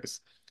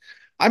actors.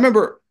 I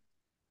remember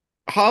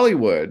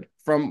Hollywood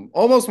from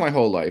almost my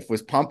whole life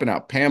was pumping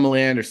out Pamela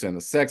Anderson,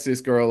 the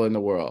sexiest girl in the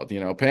world.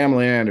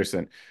 Pamela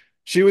Anderson.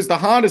 She was the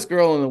hottest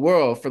girl in the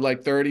world for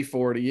like 30,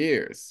 40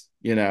 years,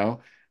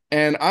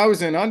 And I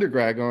was in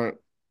undergrad going,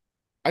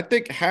 I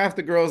think half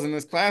the girls in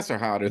this class are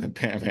hotter than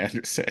Pam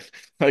Anderson.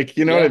 Like,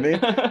 you know what I mean?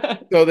 Yeah.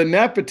 So the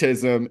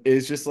nepotism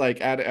is just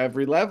like at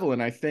every level.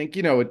 And I think,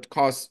 it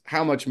costs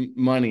how much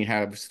money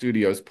have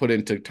studios put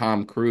into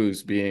Tom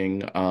Cruise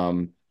being,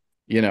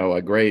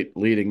 a great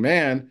leading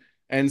man.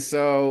 And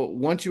so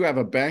once you have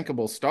a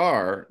bankable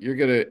star,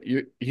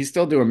 he's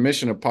still doing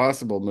Mission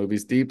Impossible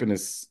movies deep in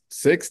his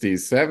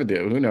 60s,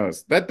 70s. Who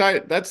knows? That Yeah,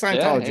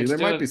 Scientology, age there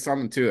to might be it.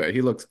 something to that.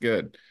 He looks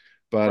good.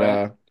 But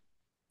Right.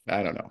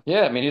 I don't know.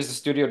 Yeah, I mean, he's a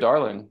studio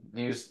darling.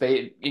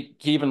 He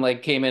even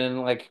like came in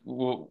and like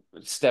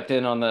stepped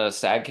in on the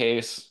SAG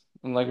case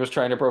and like was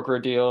trying to broker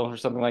a deal or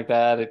something like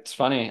that. It's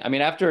funny. I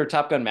mean, after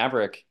Top Gun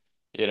Maverick,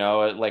 it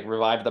like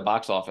revived the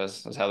box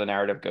office, is how the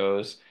narrative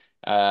goes.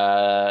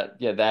 Yeah,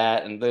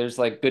 that and there's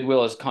like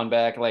Goodwill has come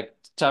back. Like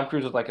Tom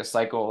Cruise is like a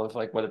cycle of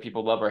like whether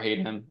people love or hate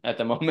him at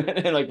the moment.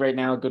 And like right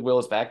now, Goodwill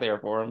is back there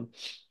for him.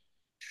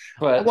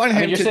 I But want I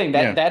mean, him you're to, saying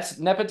that yeah. that's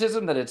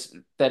nepotism, that it's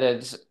that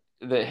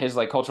his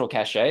like cultural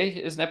cachet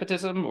is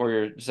nepotism, or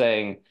you're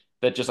saying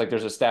that just like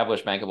there's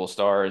established bankable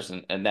stars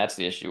and that's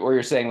the issue, or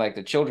you're saying like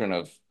the children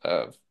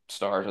of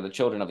stars or the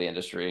children of the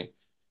industry.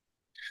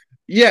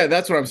 Yeah,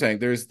 that's what I'm saying.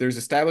 There's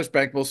established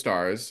bankable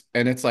stars,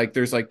 and it's like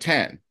there's like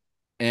 10.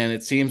 And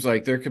it seems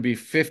like there could be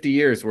 50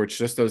 years where it's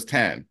just those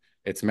 10.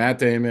 It's Matt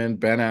Damon,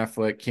 Ben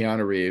Affleck,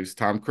 Keanu Reeves,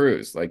 Tom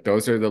Cruise. Like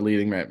those are the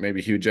leading men,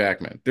 maybe Hugh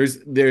Jackman.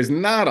 There's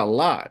not a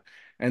lot.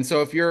 And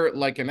so if you're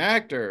like an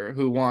actor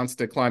who wants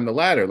to climb the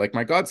ladder, like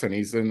my godson,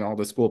 he's in all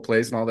the school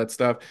plays and all that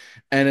stuff.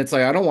 And it's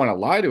like I don't want to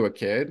lie to a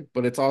kid,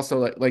 but it's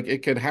also like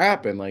it could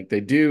happen. Like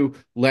they do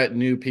let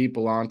new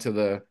people onto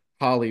the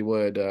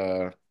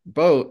Hollywood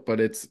boat, but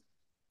it's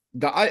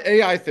the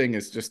AI thing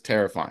is just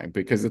terrifying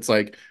because it's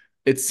like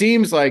it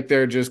seems like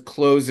they're just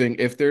closing.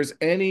 If there's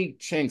any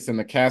chinks in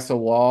the castle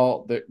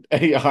wall, the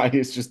AI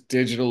is just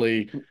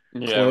digitally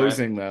Yeah, right.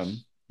 closing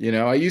them.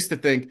 I used to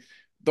think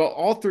the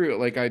all through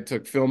like I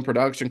took film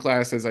production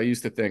classes. I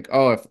used to think,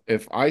 oh,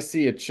 if I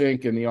see a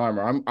chink in the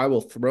armor, I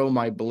will throw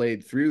my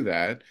blade through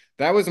that.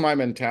 That was my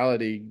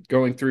mentality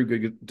going through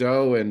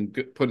Godot and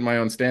putting my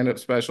own stand-up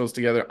specials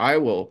together. I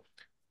will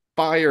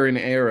fire an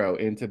arrow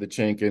into the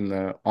chink in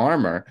the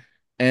armor,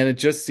 and it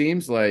just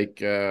seems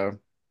like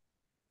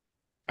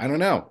I don't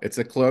know, it's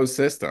a closed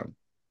system.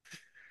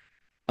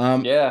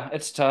 Um, Yeah,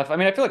 it's tough. I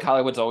mean, I feel like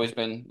Hollywood's always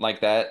been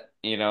like that,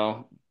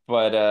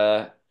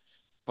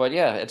 but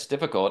yeah, it's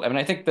difficult. I mean,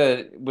 I think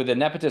the with the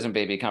nepotism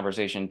baby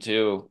conversation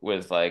too,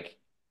 with like,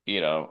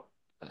 you know,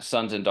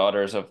 sons and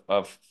daughters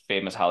of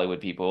famous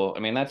Hollywood people. I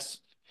mean, that's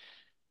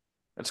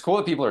it's cool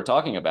that people are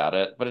talking about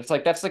it, but it's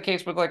like that's the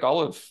case with like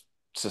all of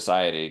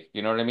society.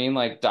 You know what I mean?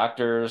 Like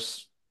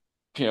doctors,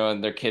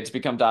 and their kids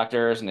become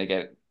doctors and they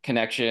get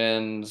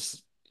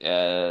connections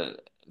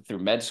through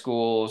med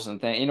schools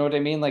and things. You know what I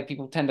mean? Like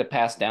people tend to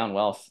pass down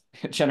wealth.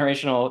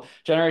 Generational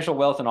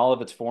wealth in all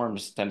of its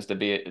forms tends to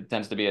be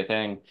a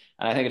thing.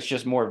 And I think it's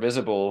just more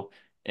visible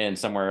in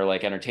somewhere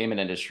like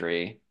entertainment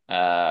industry.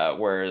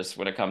 Whereas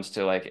when it comes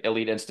to like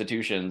elite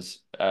institutions,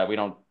 we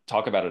don't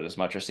talk about it as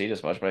much or see it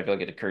as much, but I feel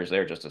like it occurs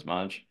there just as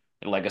much.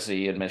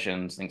 Legacy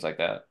admissions, things like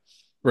that.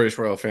 British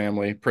royal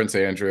family, Prince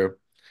Andrew.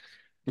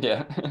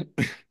 Yeah.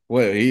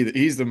 Well,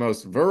 he's the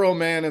most virile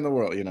man in the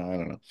world. I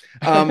don't know.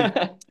 Um,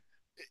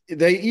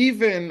 they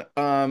even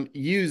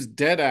use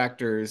dead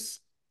actors.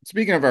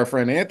 Speaking of our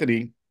friend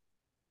Anthony,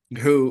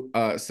 who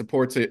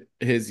supports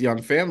his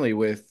young family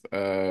with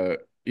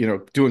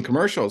doing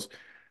commercials.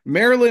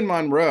 Marilyn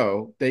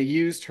Monroe, they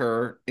used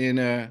her in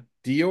a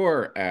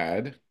Dior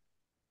ad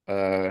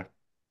uh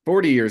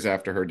 40 years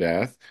after her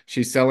death.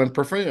 She's selling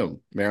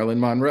perfume, Marilyn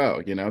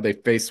Monroe. They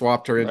face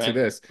swapped her into Right.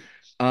 this.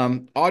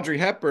 Audrey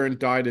Hepburn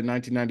died in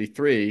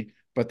 1993,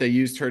 but they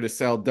used her to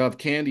sell Dove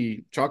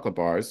candy chocolate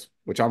bars,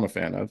 which I'm a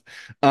fan of.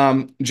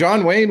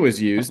 John Wayne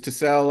was used to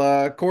sell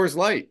Coors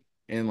Light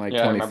in like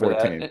Yeah, I remember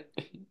 2014. that.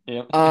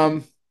 Yep.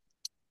 Um,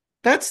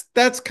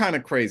 that's kind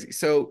of crazy.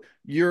 So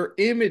your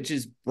image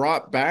is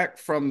brought back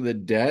from the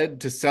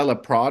dead to sell a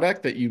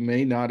product that you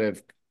may not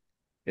have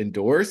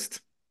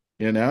endorsed,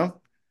 you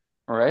know?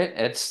 Right.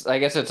 I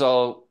guess it's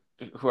all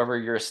whoever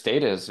your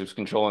estate is who's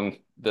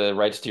controlling the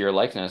rights to your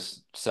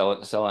likeness,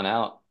 selling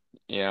out.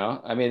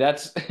 I mean,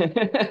 that's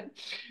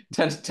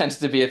tends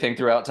to be a thing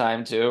throughout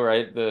time too,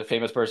 right? The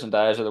famous person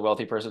dies or the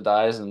wealthy person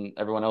dies, and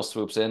everyone else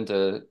swoops in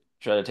to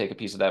try to take a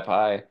piece of that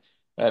pie.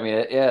 I mean,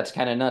 yeah, it's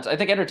kind of nuts. I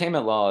think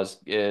entertainment law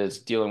is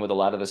dealing with a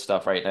lot of this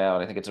stuff right now,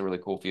 and I think it's a really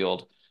cool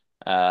field.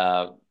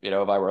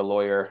 If I were a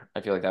lawyer,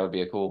 I feel like that would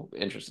be a cool,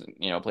 interesting,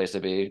 place to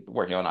be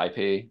working on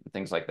IP,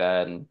 things like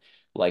that, and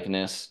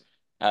likeness.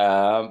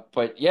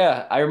 But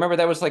yeah, I remember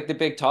that was like the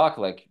big talk,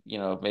 like,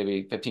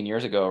 maybe 15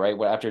 years ago, right?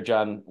 After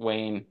John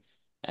Wayne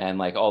and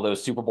like all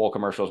those Super Bowl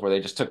commercials where they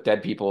just took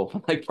dead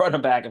people, like brought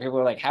them back, and people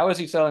were like, how is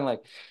he selling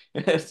like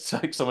it's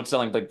like someone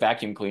selling like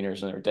vacuum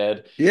cleaners and they're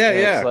dead. Yeah, And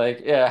it's yeah.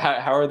 like, yeah,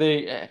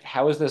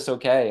 how is this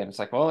okay? And it's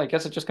like, well, I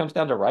guess it just comes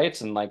down to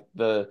rights and like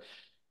the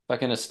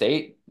fucking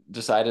estate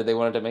decided they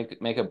wanted to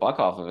make a buck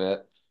off of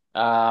it.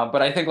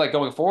 But I think like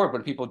going forward,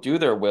 when people do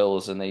their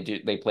wills and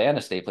they plan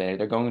estate planning,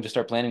 they're going to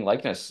start planning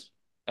likeness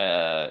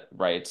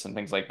rights and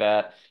things like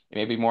that,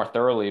 maybe more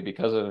thoroughly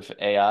because of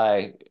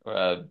AI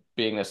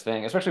being this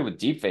thing, especially with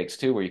deepfakes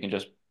too, where you can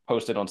just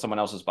post it on someone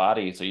else's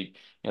body. So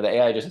the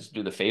AI just has to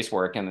do the face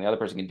work, and the other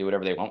person can do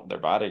whatever they want with their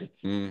body.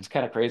 Mm. It's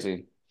kind of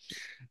crazy.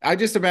 I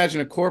just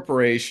imagine a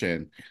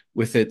corporation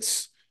with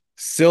its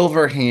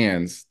silver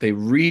hands. They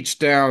reach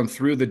down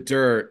through the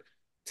dirt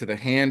to the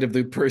hand of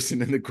the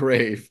person in the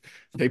grave.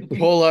 They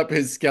pull up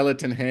his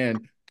skeleton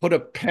hand, put a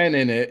pen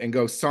in it, and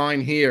go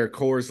sign here,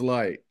 Coors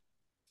Light.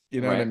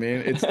 You know what I Right.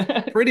 mean? It's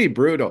pretty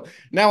brutal.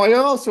 Now, I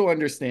also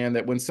understand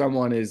that when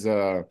someone is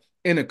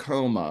in a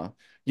coma,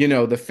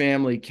 the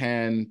family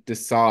can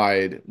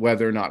decide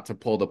whether or not to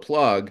pull the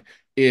plug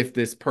if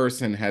this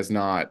person has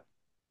not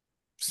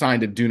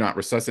signed a do not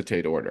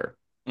resuscitate order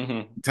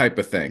hmm type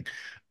of thing.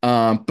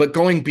 But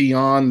going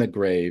beyond the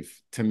grave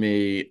to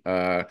me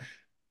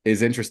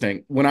is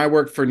interesting. When I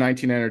worked for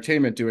 19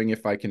 Entertainment doing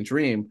If I Can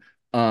Dream,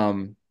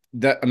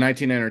 that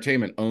 19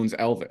 Entertainment owns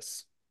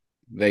Elvis.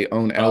 They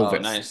own Oh, Elvis.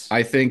 nice.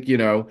 I think,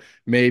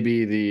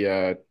 maybe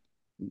the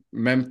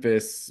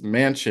Memphis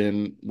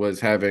mansion was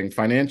having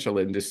financial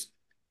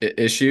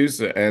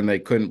issues and they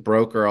couldn't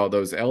broker all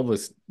those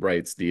Elvis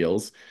rights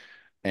deals.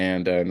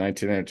 And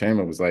 19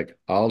 Entertainment was like,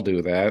 I'll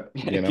do that.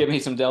 Give me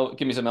some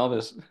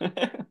Elvis.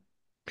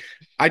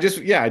 I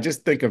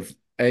just think of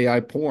AI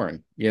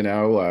porn,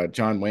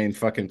 John Wayne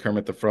fucking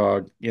Kermit the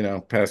Frog,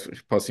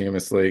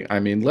 posthumously. I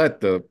mean, let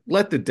the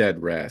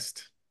dead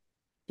rest.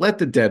 Let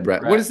the dead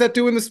rest. What Right. does that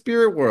do in the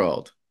spirit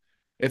world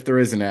if there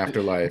is an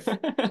afterlife?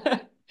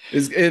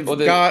 Is Well,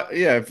 if God,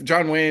 yeah, if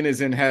John Wayne is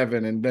in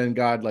heaven and then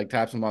God like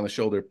taps him on the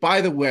shoulder.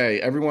 By the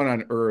way, everyone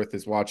on Earth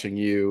is watching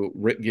you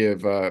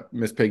give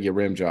Miss Piggy a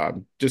rim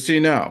job. Just so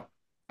you know,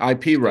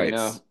 IP so you rights.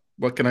 know.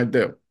 What can I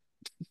do?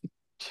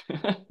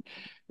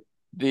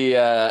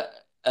 The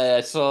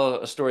I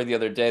saw a story the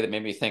other day that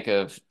made me think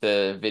of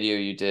the video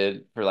you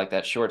did for like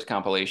that shorts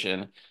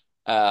compilation.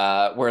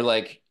 where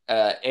like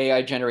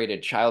AI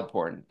generated child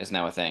porn is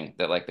now a thing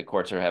that like the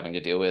courts are having to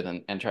deal with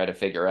and try to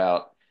figure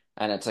out.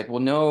 And it's like, well,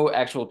 no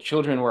actual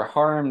children were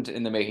harmed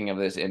in the making of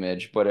this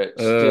image, but it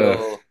Uh,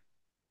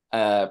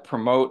 still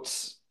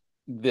promotes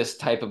this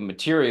type of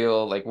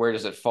material. Like, where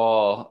does it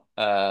fall?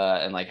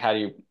 And like, how do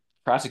you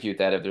prosecute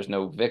that if there's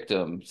no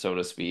victim, so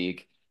to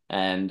speak?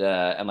 And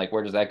like,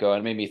 where does that go? And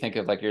it made me think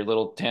of like your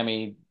little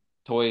Tammy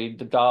toy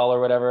doll or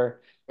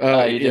whatever.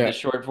 You did the yeah.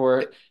 short for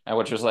it,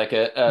 which was like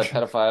a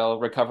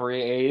pedophile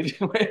recovery aid,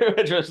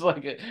 which was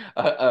like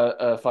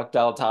a fuck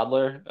doll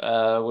toddler,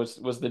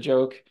 was the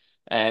joke.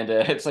 And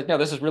it's like, no,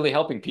 this is really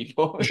helping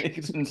people.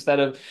 Instead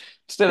of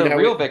Yeah,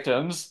 real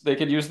victims, they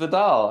could use the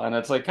doll, and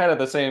it's like kind of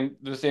the same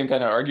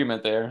kind of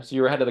argument there. So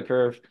you were ahead of the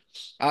curve.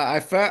 I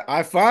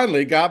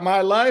finally got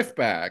my life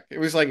back. It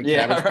was like a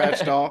Yeah, Cabbage Patch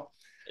right. doll.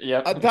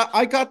 Yep.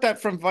 I got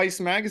that from Vice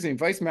magazine.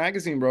 Vice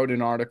magazine wrote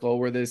an article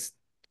where this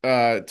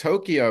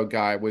Tokyo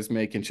guy was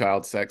making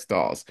child sex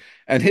dolls,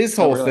 and his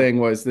Oh, whole really? thing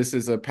was this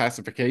is a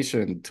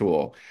pacification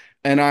tool.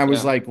 And I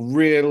was Yeah. like,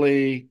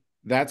 really?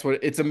 That's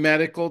what it's a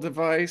medical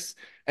device?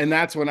 And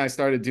that's when I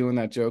started doing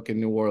that joke in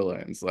New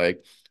Orleans.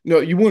 Like, no,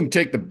 you wouldn't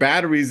take the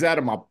batteries out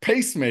of my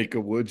pacemaker,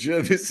 would you?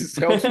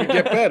 Helps me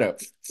get better.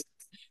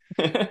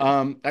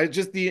 I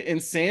just the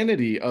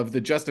insanity of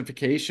the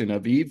justification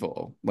of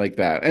evil like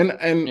that.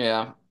 And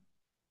Yeah.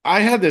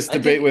 I had this I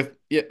debate think. with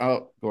yeah,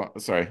 oh go on,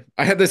 sorry.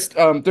 I had this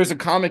there's a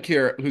comic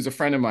here who's a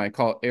friend of mine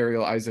called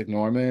Ariel Isaac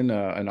Norman,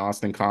 an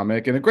Austin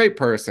comic and a great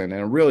person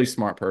and a really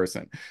smart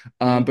person.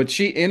 Mhm. But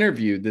she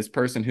interviewed this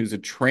person who's a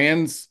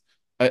trans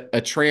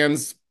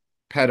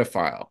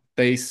pedophile.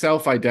 They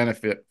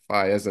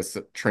self-identify as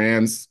a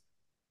trans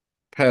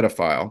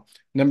pedophile.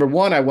 Number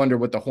one, I wonder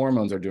what the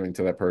hormones are doing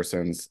to that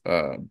person's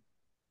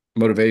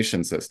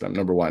motivation system.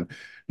 Number one.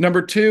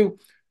 Number two,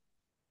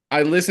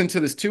 I listened to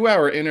this 2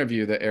 hour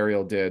interview that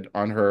Ariel did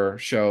on her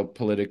show,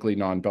 Politically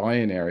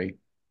Non-Binary.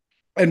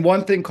 And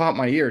one thing caught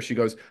my ear. She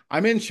goes,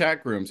 I'm in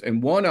chat rooms,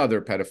 and one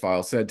other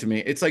pedophile said to me,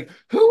 it's like,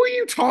 who are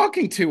you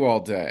talking to all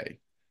day?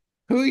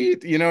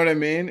 You know what I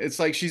mean? It's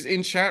like she's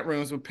in chat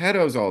rooms with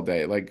pedos all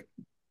day, like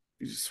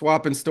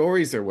swapping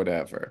stories or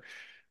whatever.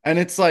 And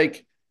it's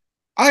like,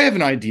 I have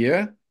an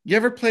idea. You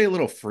ever play a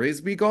little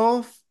frisbee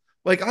golf?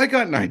 Like, I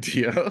got an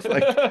idea.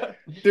 Like,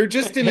 they're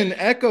just in an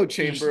echo You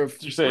chamber just of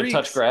you say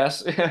touch freaks.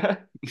 grass.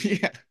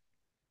 Yeah.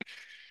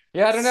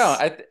 Yeah, I don't know.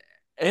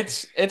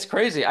 It's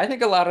crazy. I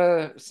think a lot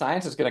of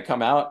science is going to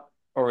come out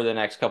over the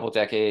next couple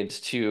decades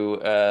to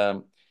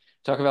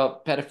talk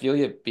about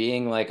pedophilia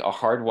being like a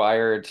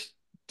hardwired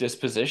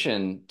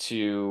disposition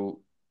to,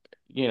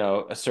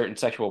 a certain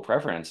sexual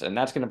preference, and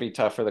that's going to be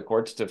tough for the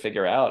courts to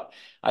figure out.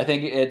 I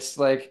think it's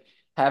like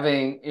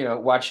having,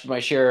 watched my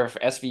share of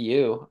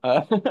SVU.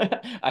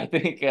 I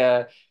think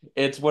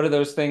it's one of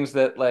those things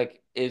that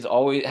like has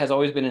always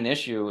been an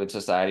issue in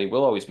society,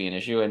 will always be an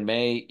issue, and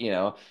may,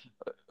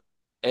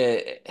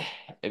 it,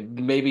 it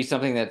may be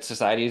something that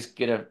society is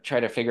gonna try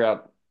to figure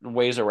out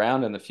ways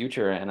around in the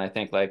future. And I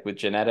think like with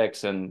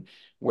genetics and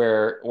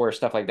where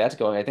stuff like that's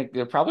going, I think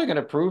they're probably going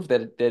to prove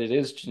that it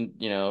is,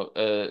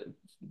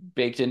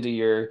 baked into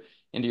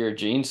your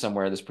genes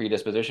somewhere, this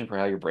predisposition for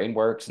how your brain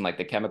works and like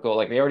the chemical,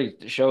 like they already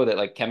show that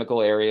like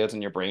chemical areas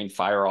in your brain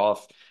fire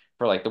off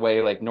for like the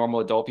way like normal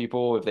adult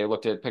people, if they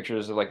looked at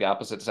pictures of like the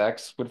opposite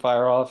sex, would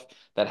fire off.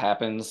 That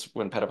happens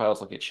when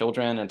pedophiles look at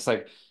children. It's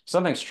like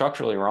something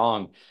structurally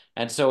wrong.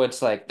 And so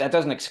it's like that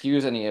doesn't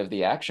excuse any of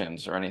the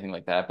actions or anything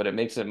like that, but it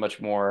makes it much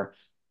more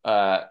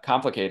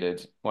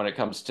complicated when it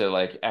comes to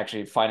like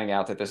actually finding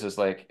out that this is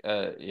like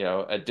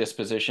a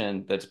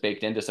disposition that's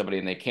baked into somebody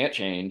and they can't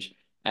change.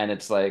 And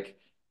it's like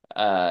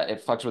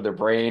it fucks with their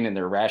brain and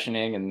their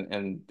rationing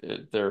and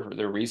their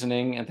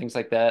reasoning and things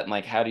like that. And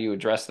like how do you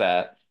address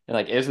that? And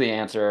like is the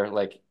answer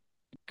like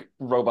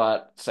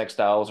robot sex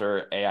dolls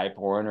or AI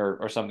porn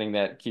or something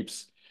that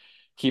keeps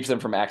them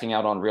from acting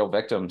out on real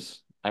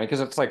victims. I mean,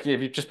 because it's like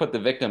if you just put the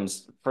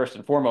victims first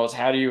and foremost,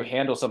 how do you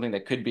handle something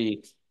that could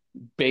be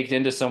baked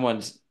into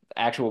someone's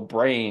actual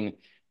brain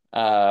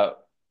uh,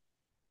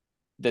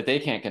 that they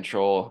can't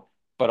control,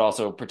 but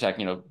also protect,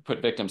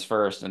 put victims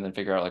first and then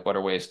figure out like what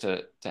are ways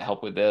to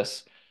help with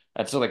this.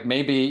 And so like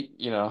maybe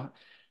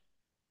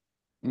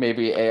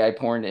AI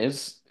porn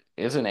is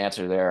an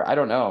answer there. I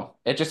don't know.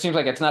 It just seems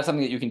like it's not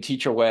something that you can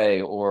teach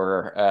away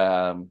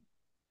or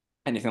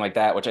anything like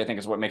that, which I think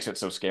is what makes it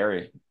so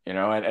scary,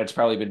 and it's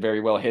probably been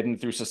very well hidden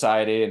through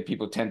society and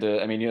people tend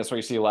to, I mean, that's why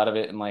you see a lot of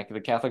it in like the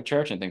Catholic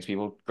Church and things.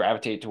 People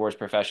gravitate towards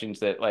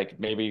professions that like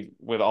maybe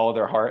with all of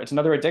their heart, it's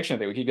another addiction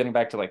that we keep getting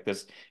back to like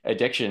this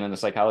addiction and the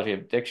psychology of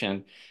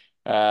addiction.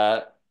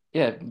 Uh,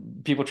 yeah,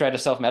 people try to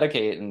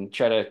self-medicate and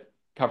try to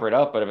cover it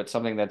up, but if it's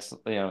something that's,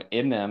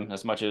 in them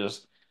as much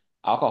as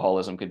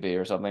alcoholism could be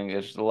or something,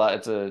 it's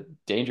a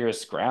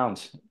dangerous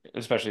ground,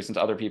 especially since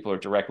other people are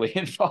directly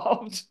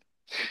involved.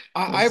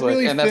 I It's like,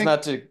 really and that's think,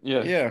 not to,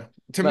 yeah, yeah,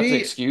 to not to me,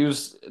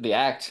 excuse the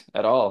act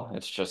at all.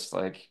 It's just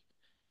like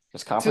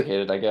it's to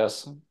complicated, I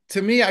guess.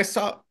 to me,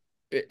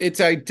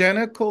 it's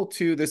identical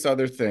to this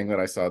other thing that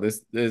I saw.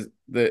 This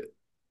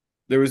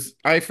there was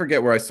I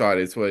forget where I saw it.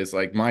 It was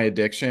like my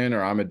addiction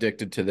or I'm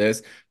addicted to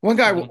this. One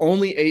guy Hmm.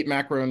 only ate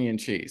macaroni and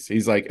cheese.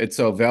 He's like, it's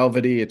so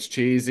velvety, it's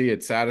cheesy,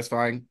 it's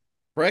satisfying.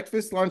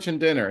 Breakfast, lunch, and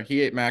dinner,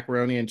 he ate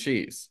macaroni and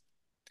cheese.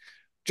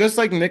 Just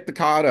like Nick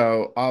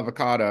Dicotto,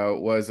 avocado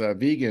was a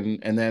vegan,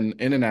 and then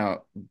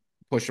In-N-Out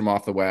push him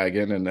off the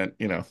wagon, and then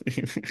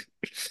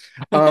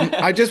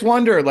I just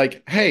wonder,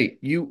 like, hey,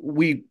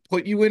 we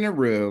put you in a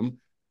room,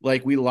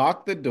 like we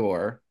lock the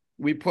door,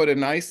 we put a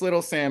nice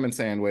little salmon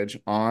sandwich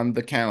on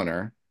the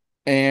counter,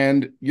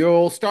 and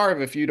you'll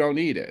starve if you don't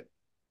eat it.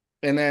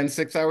 And then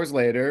 6 hours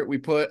later, we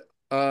put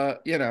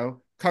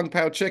kung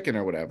pao chicken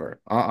or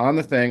whatever on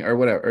the thing or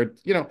whatever,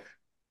 or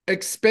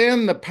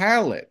expand the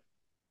palate.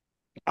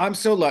 I'm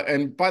so lucky.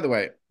 And by the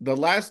way, the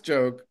last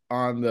joke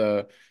on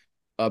the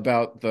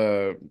about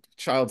the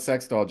child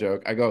sex doll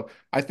joke, I go,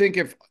 I think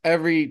if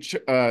every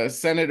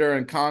senator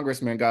and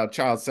congressman got a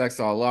child sex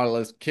doll, a lot of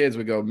those kids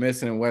would go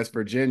missing in West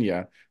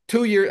Virginia.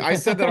 2 years, I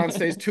said that on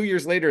stage. 2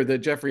 years later, the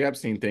Jeffrey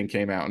Epstein thing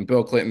came out, and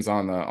Bill Clinton's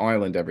on the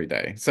island every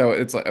day. So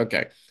it's like,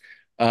 okay,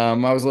 I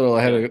was a little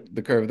ahead Yeah. of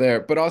the curve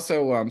there, but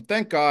also,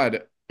 thank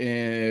God.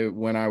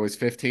 When I was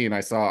 15, I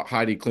saw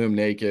Heidi Klum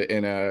naked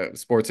in a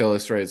Sports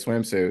Illustrated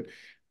swimsuit,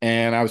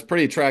 and I was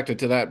pretty attracted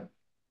to that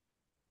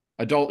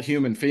adult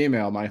human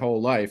female my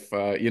whole life,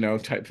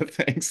 type of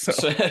thing. So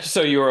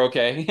So you were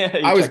okay. You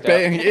I was checked out.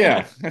 bang,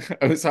 yeah,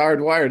 I was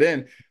hardwired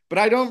in, but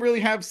I don't really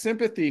have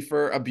sympathy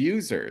for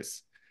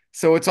abusers.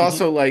 So it's Hmm.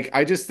 also like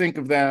I just think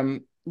of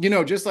them,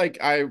 just like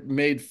I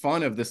made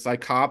fun of the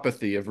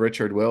psychopathy of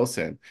Richard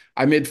Wilson.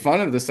 I made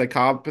fun of the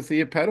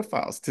psychopathy of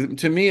pedophiles.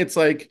 To me, it's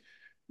like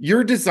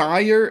your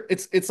desire,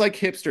 it's like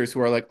hipsters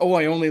who are like, oh,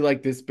 I only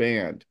like this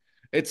band.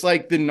 It's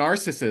like the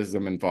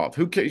narcissism involved.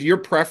 Who cares? Your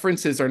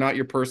preferences are not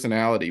your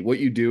personality. What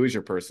you do is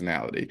your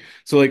personality.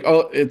 So like,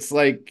 oh, it's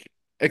like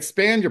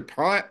expand your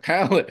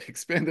palette,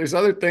 expand. There's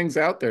other things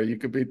out there you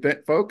could be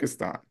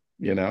focused on.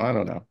 I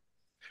don't know.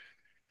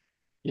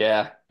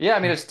 Yeah. Yeah, I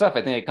mean it's tough.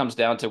 I think it comes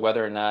down to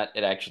whether or not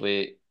it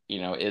actually,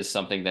 is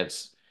something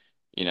that's,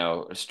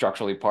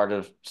 structurally part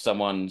of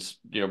someone's,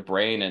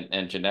 brain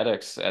and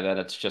genetics. And then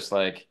it's just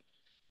like,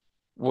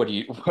 what do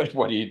you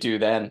what do you do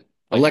then?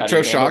 Like how do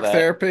you handle Electroshock that?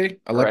 therapy,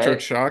 Right?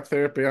 electroshock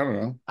therapy. I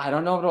don't know. I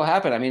don't know if it'll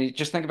happen. I mean,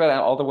 just think about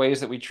all the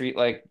ways that we treat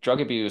like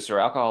drug abuse or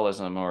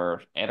alcoholism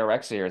or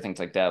anorexia or things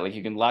like that. Like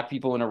you can lock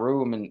people in a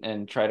room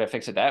and try to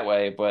fix it that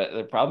way, but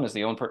the problem is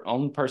the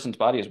own person's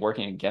body is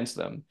working against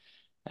them.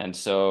 And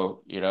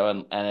so,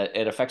 and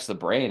it affects the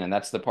brain, and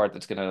that's the part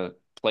that's gonna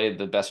play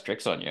the best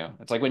tricks on you.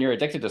 It's like when you're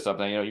addicted to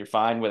something, you're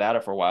fine without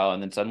it for a while,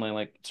 and then suddenly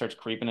like it starts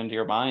creeping into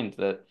your mind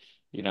that,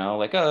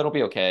 like, oh, it'll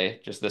be okay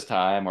just this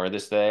time or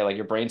this day. Like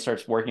your brain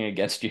starts working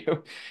against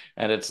you.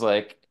 And it's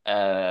like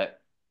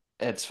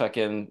it's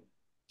fucking,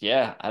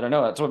 yeah, I don't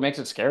know. That's what makes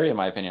it scary in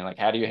my opinion. Like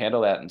how do you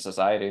handle that in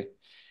society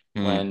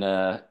Hmm. when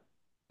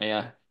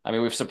yeah, I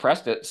mean we've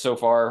suppressed it so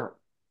far.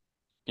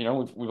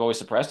 We've always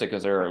suppressed it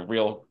because there are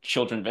real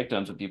children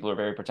victims and people are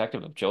very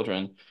protective of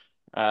children.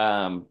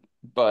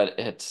 But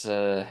it's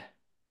yeah,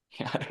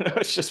 I don't know,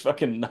 it's just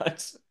fucking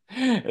nuts.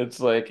 It's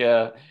like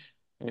how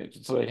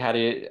do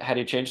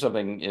you change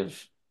something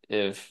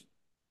if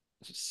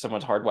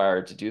someone's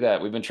hardwired to do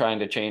that? We've been trying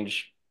to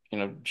change,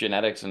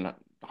 genetics and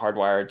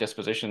hardwired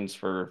dispositions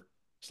for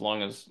as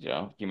long as,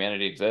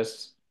 humanity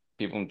exists.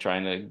 People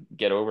trying to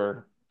get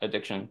over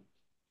addiction.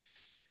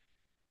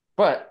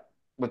 But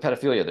with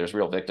pedophilia, there's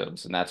real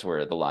victims, and that's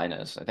where the line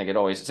is. I think it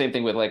always same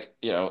thing with like,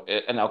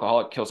 an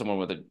alcoholic kills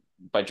someone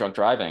by drunk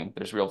driving.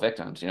 There's real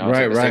victims. It's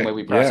Right, like the same right. way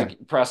we Yeah.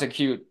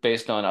 prosecute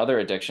based on other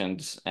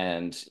addictions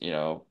and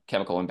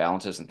chemical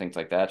imbalances and things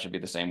like that should be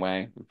the same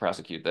way we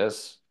prosecute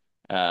this.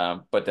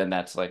 But then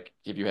that's like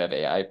if you have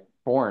AI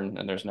porn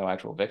and there's no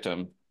actual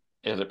victim,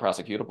 is it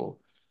prosecutable?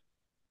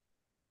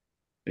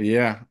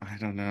 Yeah, I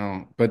don't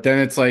know. But then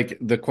it's like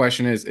the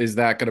question is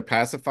that going to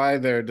pacify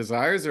their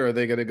desires, or are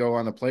they going to go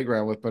on the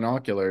playground with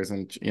binoculars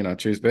and,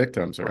 choose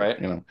victims, or,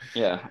 Right?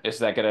 Yeah. Is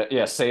that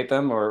gonna save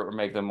them or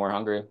make them more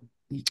hungry?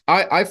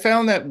 I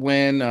found that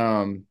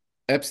when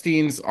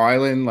Epstein's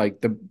Island,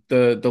 like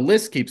the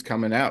list keeps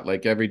coming out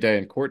like every day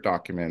in court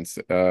documents.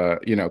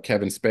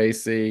 Kevin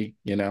Spacey,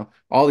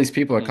 all these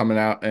people are Hmm. coming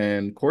out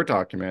in court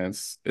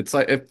documents. It's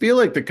like I feel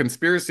like the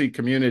conspiracy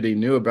community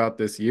knew about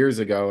this years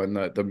ago, and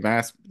the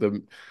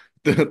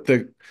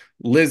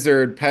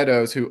lizard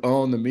pedos who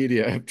own the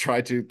media have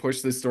tried to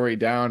push this story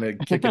down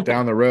and kick it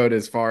down the road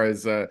as far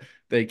as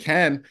they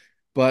can.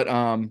 But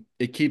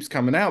it keeps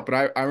coming out.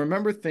 But I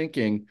remember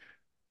thinking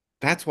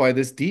that's why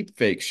this deep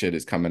fake shit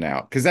is coming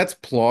out because that's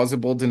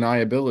plausible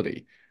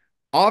deniability.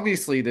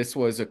 Obviously, this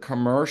was a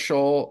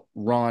commercial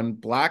run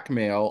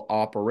blackmail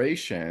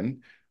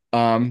operation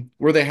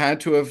where they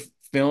had to have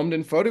filmed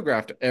and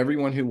photographed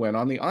everyone who went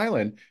on the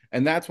island.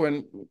 And that's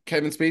when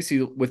Kevin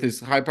Spacey, with his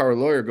high powered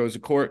lawyer, goes to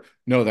court.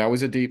 No, that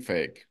was a deep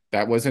fake.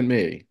 That wasn't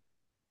me.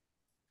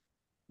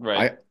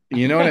 Right.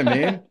 You know what I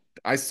mean?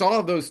 I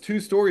saw those two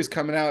stories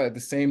coming out at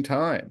the same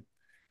time.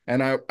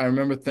 And I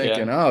remember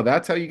thinking, Yeah. oh,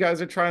 that's how you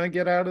guys are trying to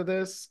get out of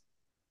this?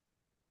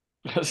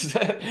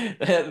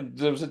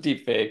 There was a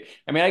deep fake.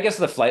 I mean, I guess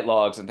the flight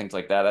logs and things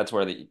like that, that's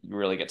where you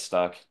really get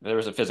stuck. There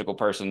was a physical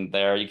person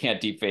there. You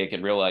can't deep fake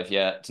in real life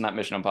yet. It's not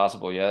Mission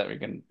Impossible yet. We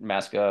can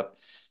mask up.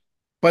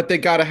 But they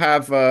got to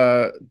have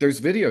there's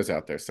videos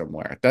out there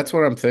somewhere. That's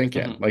what I'm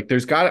thinking. Hmm. Like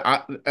there's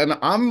got and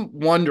I'm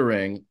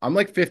wondering, I'm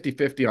like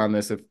 50-50 on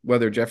this if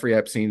whether Jeffrey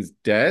Epstein's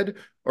dead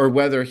or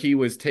whether he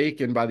was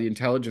taken by the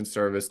intelligence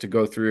service to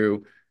go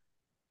through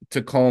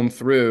to comb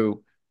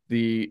through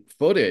the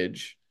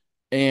footage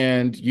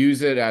and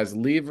use it as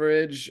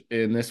leverage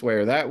in this way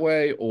or that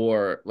way,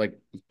 or like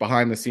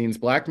behind the scenes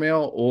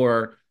blackmail,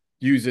 or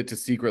use it to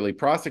secretly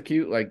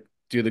prosecute. Like,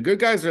 do the good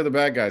guys or the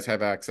bad guys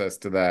have access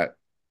to that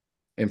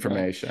Right.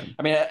 information?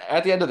 I mean,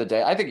 at the end of the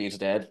day, I think he's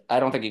dead. I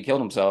don't think he killed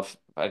himself.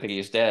 I think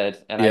he's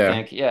dead. And I Yeah.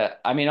 think, yeah,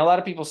 I mean, a lot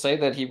of people say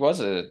that he was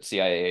a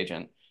CIA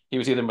agent. He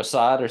was either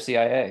Mossad or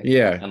CIA.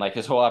 Yeah. And like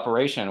his whole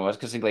operation was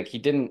because he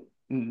didn't,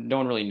 no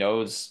one really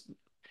knows,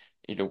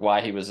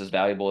 why he was as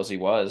valuable as he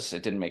was.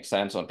 It didn't make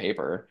sense on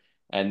paper.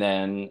 And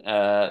then,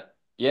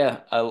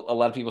 yeah, a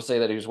lot of people say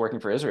that he was working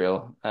for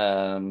Israel.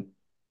 And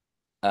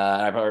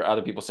I've heard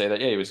other people say that,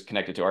 yeah, he was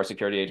connected to our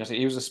security agency.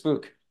 He was a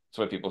spook. That's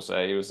what people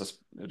say. He was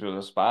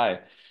a spy.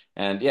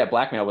 And yeah,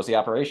 blackmail was the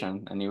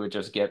operation. And he would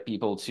just get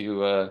people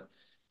to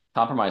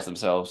compromise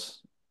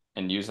themselves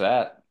and use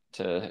that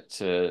to,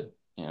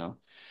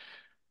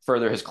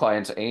 further his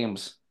client's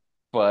aims.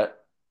 But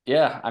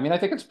yeah, I mean, I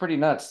think it's pretty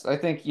nuts. I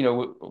think,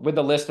 with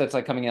the list that's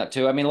like coming out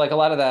too, I mean, like a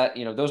lot of that,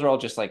 those are all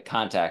just like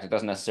contact. It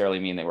doesn't necessarily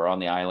mean they were on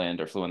the island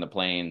or flew in the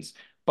planes.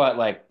 But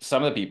like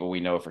some of the people we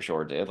know for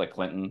sure did, like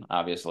Clinton,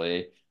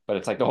 obviously. But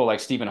it's like the whole like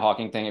Stephen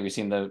Hawking thing. Have you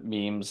seen the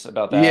memes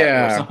about that where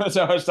Yeah.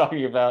 someone's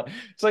talking about?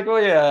 It's like,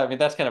 well, yeah, I mean,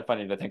 that's kind of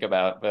funny to think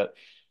about, but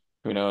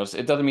who knows?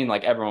 It doesn't mean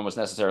like everyone was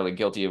necessarily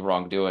guilty of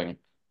wrongdoing.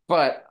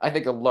 But I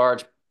think a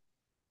large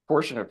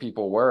portion of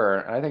people were.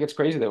 And I think it's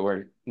crazy that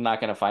we're not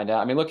going to find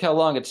out. I mean, look how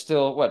long it's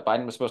still, what,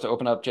 Biden was supposed to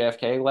open up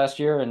JFK last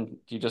year and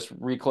he just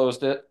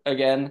reclosed it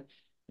again,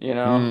 for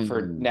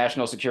Mm.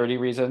 national security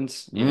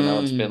reasons, even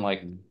though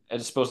Mm.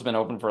 it's supposed to have been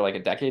open for like a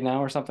decade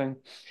now or something.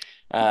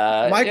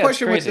 My Yeah, it's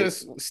question with crazy.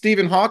 this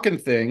Stephen Hawking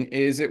thing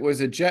is it was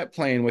a jet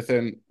plane with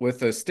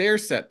a stair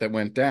set that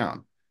went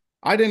down.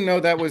 I didn't know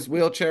that was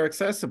wheelchair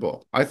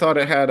accessible. I thought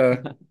it had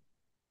a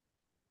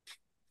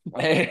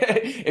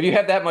If you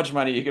had that much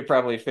money, you could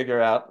probably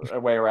figure out a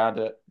way around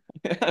it.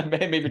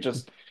 Maybe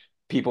just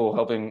people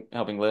helping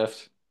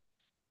lift.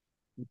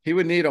 he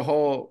would need a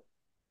whole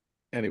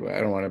anyway,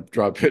 I don't want to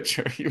draw a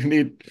picture. You would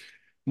need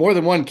more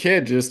than one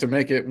kid just to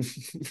make it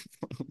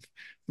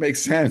make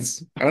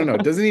sense. I don't know.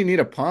 Doesn't he need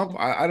a pump?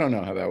 I don't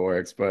know how that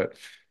works, but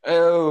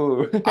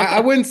Oh. I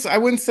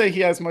wouldn't say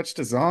he has much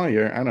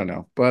desire. I don't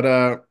know.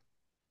 But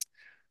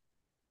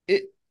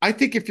I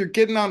think if you're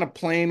getting on a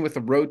plane with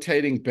a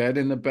rotating bed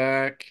in the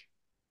back,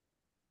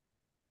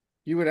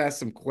 you would ask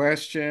some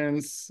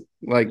questions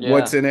like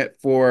what's Yeah. in it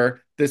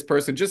for this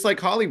person, just like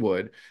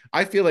Hollywood.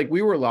 I feel like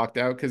we were locked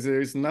out because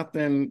there's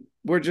nothing,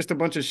 we're just a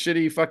bunch of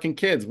shitty fucking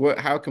kids. What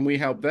how can we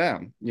help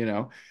them, you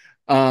know?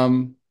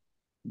 Um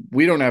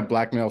we don't have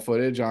blackmail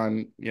footage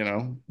on,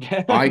 Not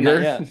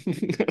Iger.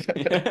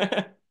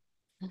 yet.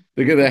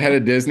 The guy that head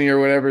of Disney or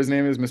whatever his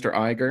name is, Mr.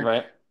 Iger.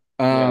 Right.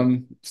 Yeah.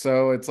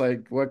 So it's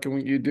like, what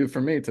can you do for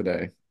me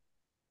today?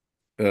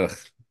 Ugh,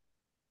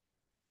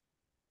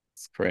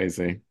 it's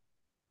crazy.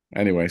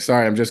 Anyway,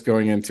 sorry, I'm just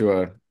going into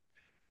a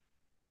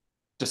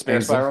Despair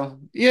anxiety. spiral.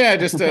 Yeah,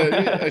 just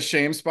a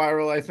shame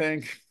spiral, I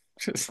think.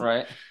 Just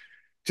Right.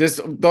 just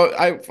though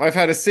I've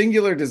had a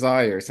singular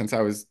desire since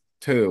I was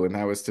two, and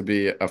that was to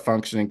be a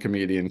functioning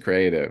comedian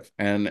creative.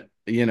 And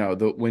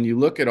when you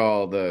look at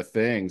all the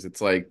things,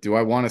 it's like, do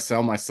I want to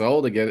sell my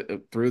soul to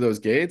get through those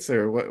gates,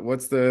 or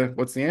what's the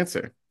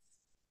answer?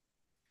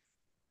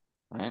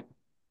 Right.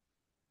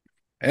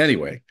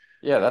 Anyway,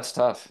 Yeah, that's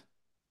tough.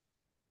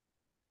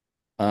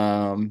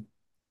 um,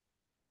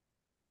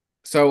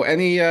 so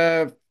any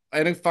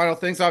final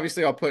things?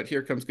 Obviously, I'll put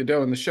Here Comes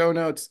Godot in the show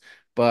notes.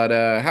 But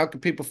how can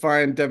people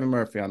find Devin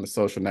Murphy on the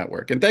social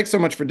network? And thanks so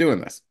much for doing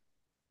this.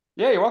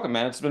 Yeah, you're welcome,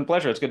 man. It's been a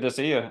pleasure. It's good to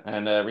see you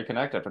and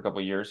reconnect after a couple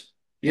of years.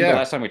 I think the Yeah.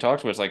 last time we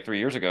talked was like 3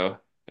 years ago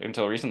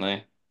until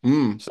recently.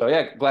 Mm. So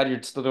yeah, glad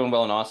you're still doing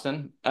well in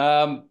Austin.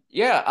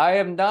 Yeah, I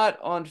am not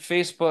on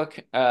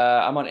Facebook.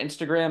 I'm on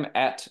Instagram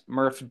at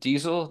Murph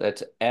Diesel.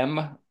 That's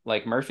M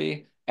like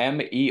Murphy,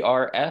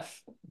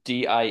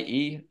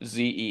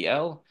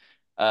 MERFDIEZEL.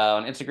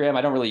 On Instagram,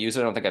 I don't really use it.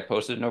 I don't think I've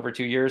posted in over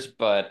 2 years,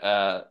 but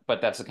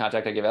that's the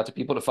contact I give out to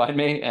people to find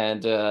me.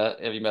 And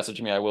if you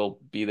message me, I will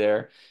be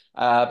there.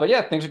 But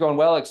yeah, things are going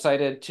well.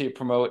 Excited to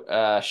promote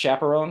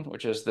Chaperone,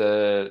 which is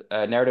the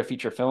narrative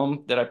feature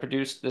film that I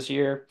produced this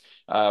year.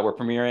 We're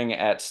premiering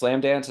at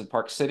Slamdance in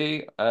Park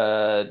City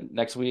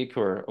next week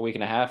or a week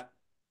and a half,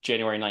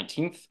 January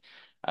 19th.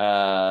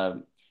 Uh,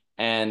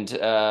 and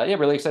yeah,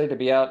 really excited to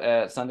be out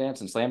at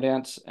Sundance and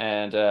Slamdance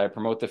and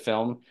promote the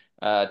film.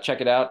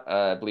 Check it out.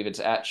 I believe it's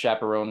at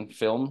Chaperone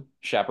Film,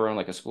 Chaperone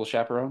like a school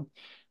chaperone,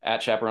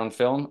 at Chaperone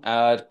Film.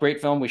 Great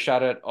film. We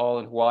shot it all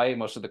in Hawaii.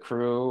 Most of the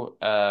crew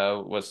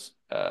was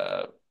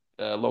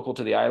local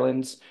to the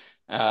islands.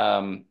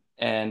 And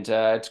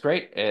it's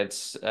great.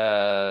 It's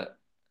uh,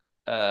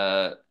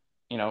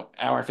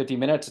 hour and 50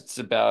 minutes. It's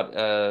about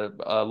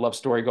a love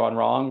story gone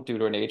wrong due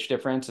to an age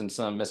difference and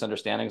some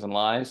misunderstandings and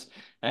lies.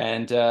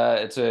 And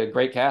it's a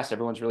great cast.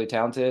 Everyone's really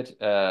talented.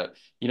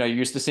 You're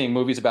used to seeing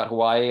movies about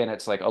Hawaii and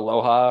it's like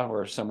Aloha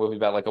or some movie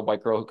about like a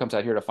white girl who comes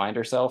out here to find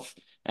herself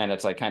and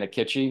it's like kind of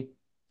kitschy.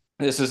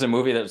 This is a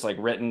movie that was like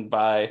written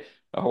by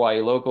a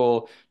Hawaii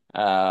local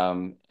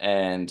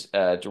and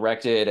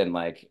directed and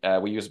like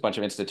we use a bunch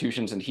of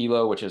institutions in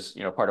Hilo, which is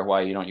part of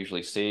Hawaii you don't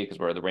usually see because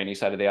we're the rainy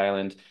side of the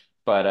island.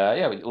 But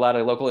yeah, a lot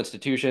of local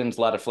institutions,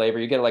 a lot of flavor.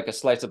 You get like a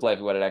slice of life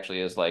of what it actually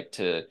is like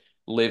to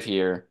live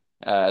here,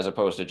 as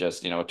opposed to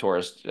just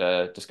tourists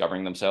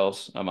discovering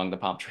themselves among the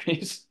palm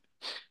trees.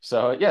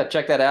 So yeah,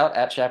 check that out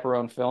at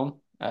Chaperone Film,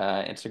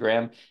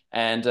 Instagram,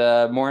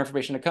 and more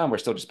information to come. We're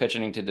still just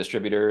pitching to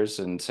distributors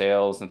and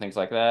sales and things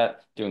like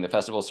that, doing the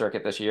festival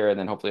circuit this year, and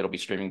then hopefully it'll be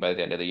streaming by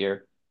the end of the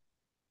year.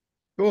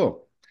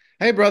 Cool.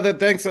 Hey brother,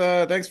 thanks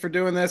for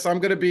doing this. I'm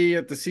gonna be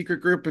at the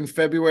secret group in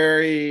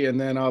February and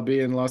then I'll be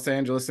in Los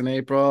Angeles in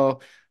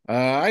April.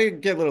 I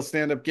get little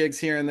stand-up gigs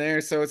here and there,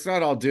 so it's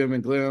not all doom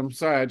and gloom.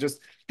 Sorry, I just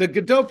the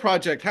Godot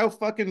project, how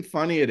fucking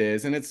funny it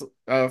is, and it's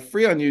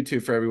free on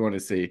YouTube for everyone to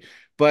see.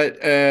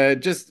 But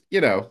just,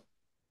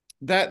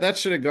 that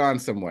should have gone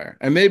somewhere.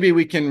 And maybe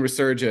we can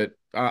resurge it.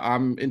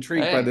 I'm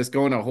intrigued by Hey, this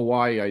going to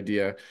Hawaii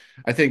idea.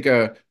 I think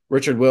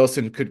Richard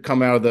Wilson could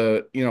come out of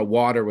the,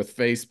 water with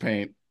face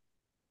paint.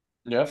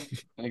 yep,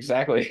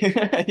 exactly.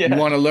 You Yeah,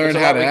 want to there's learn a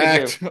how lot to we could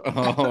do. act?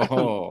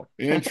 Oh,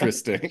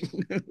 interesting.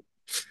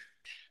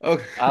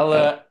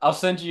 Okay. I'll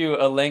send you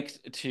a link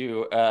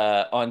to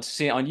on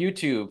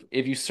YouTube.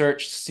 If you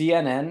search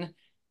CNN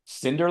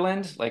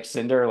Cinderland, like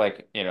cinder,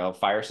 like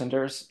fire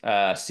cinders,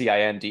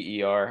 Cinderland,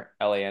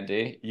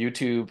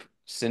 YouTube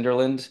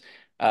Cinderland,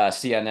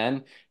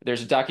 CNN.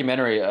 There's a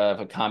documentary of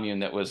a commune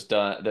that was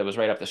done that was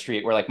right up the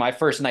street. Where like my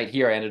first night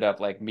here, I ended up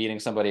like meeting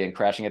somebody and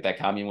crashing at that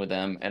commune with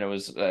them, and it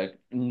was a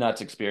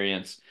nuts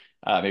experience.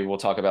 Maybe we'll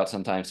talk about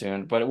sometime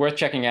soon, but worth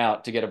checking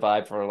out to get a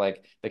vibe for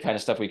like the kind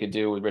of stuff we could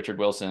do with Richard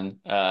Wilson.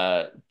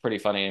 Pretty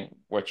funny,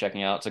 worth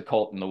checking out. It's a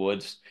cult in the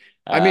woods,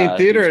 I mean,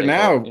 theater doomsday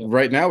cult. now, Yeah,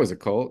 right now is a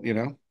cult.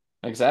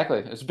 exactly.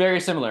 It's very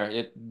similar.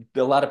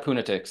 A lot of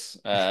punatics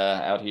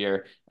out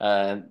here.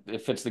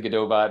 It fits the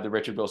Godot vibe, the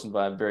Richard Wilson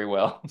vibe very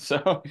well.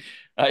 So,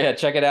 yeah,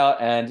 check it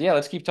out, and yeah,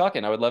 let's keep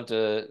talking. I would love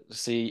to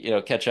see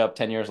catch up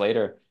 10 years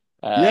later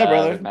Yeah, with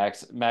brother.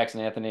 Max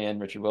and Anthony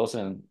and Richard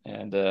Wilson,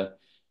 and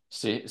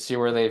see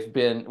where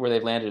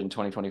they've landed in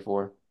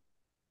 2024.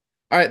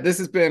 All right, this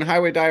has been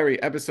Highway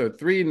Diary episode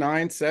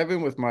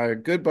 397 with my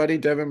good buddy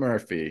Devin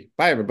Murphy.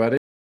 Bye, everybody.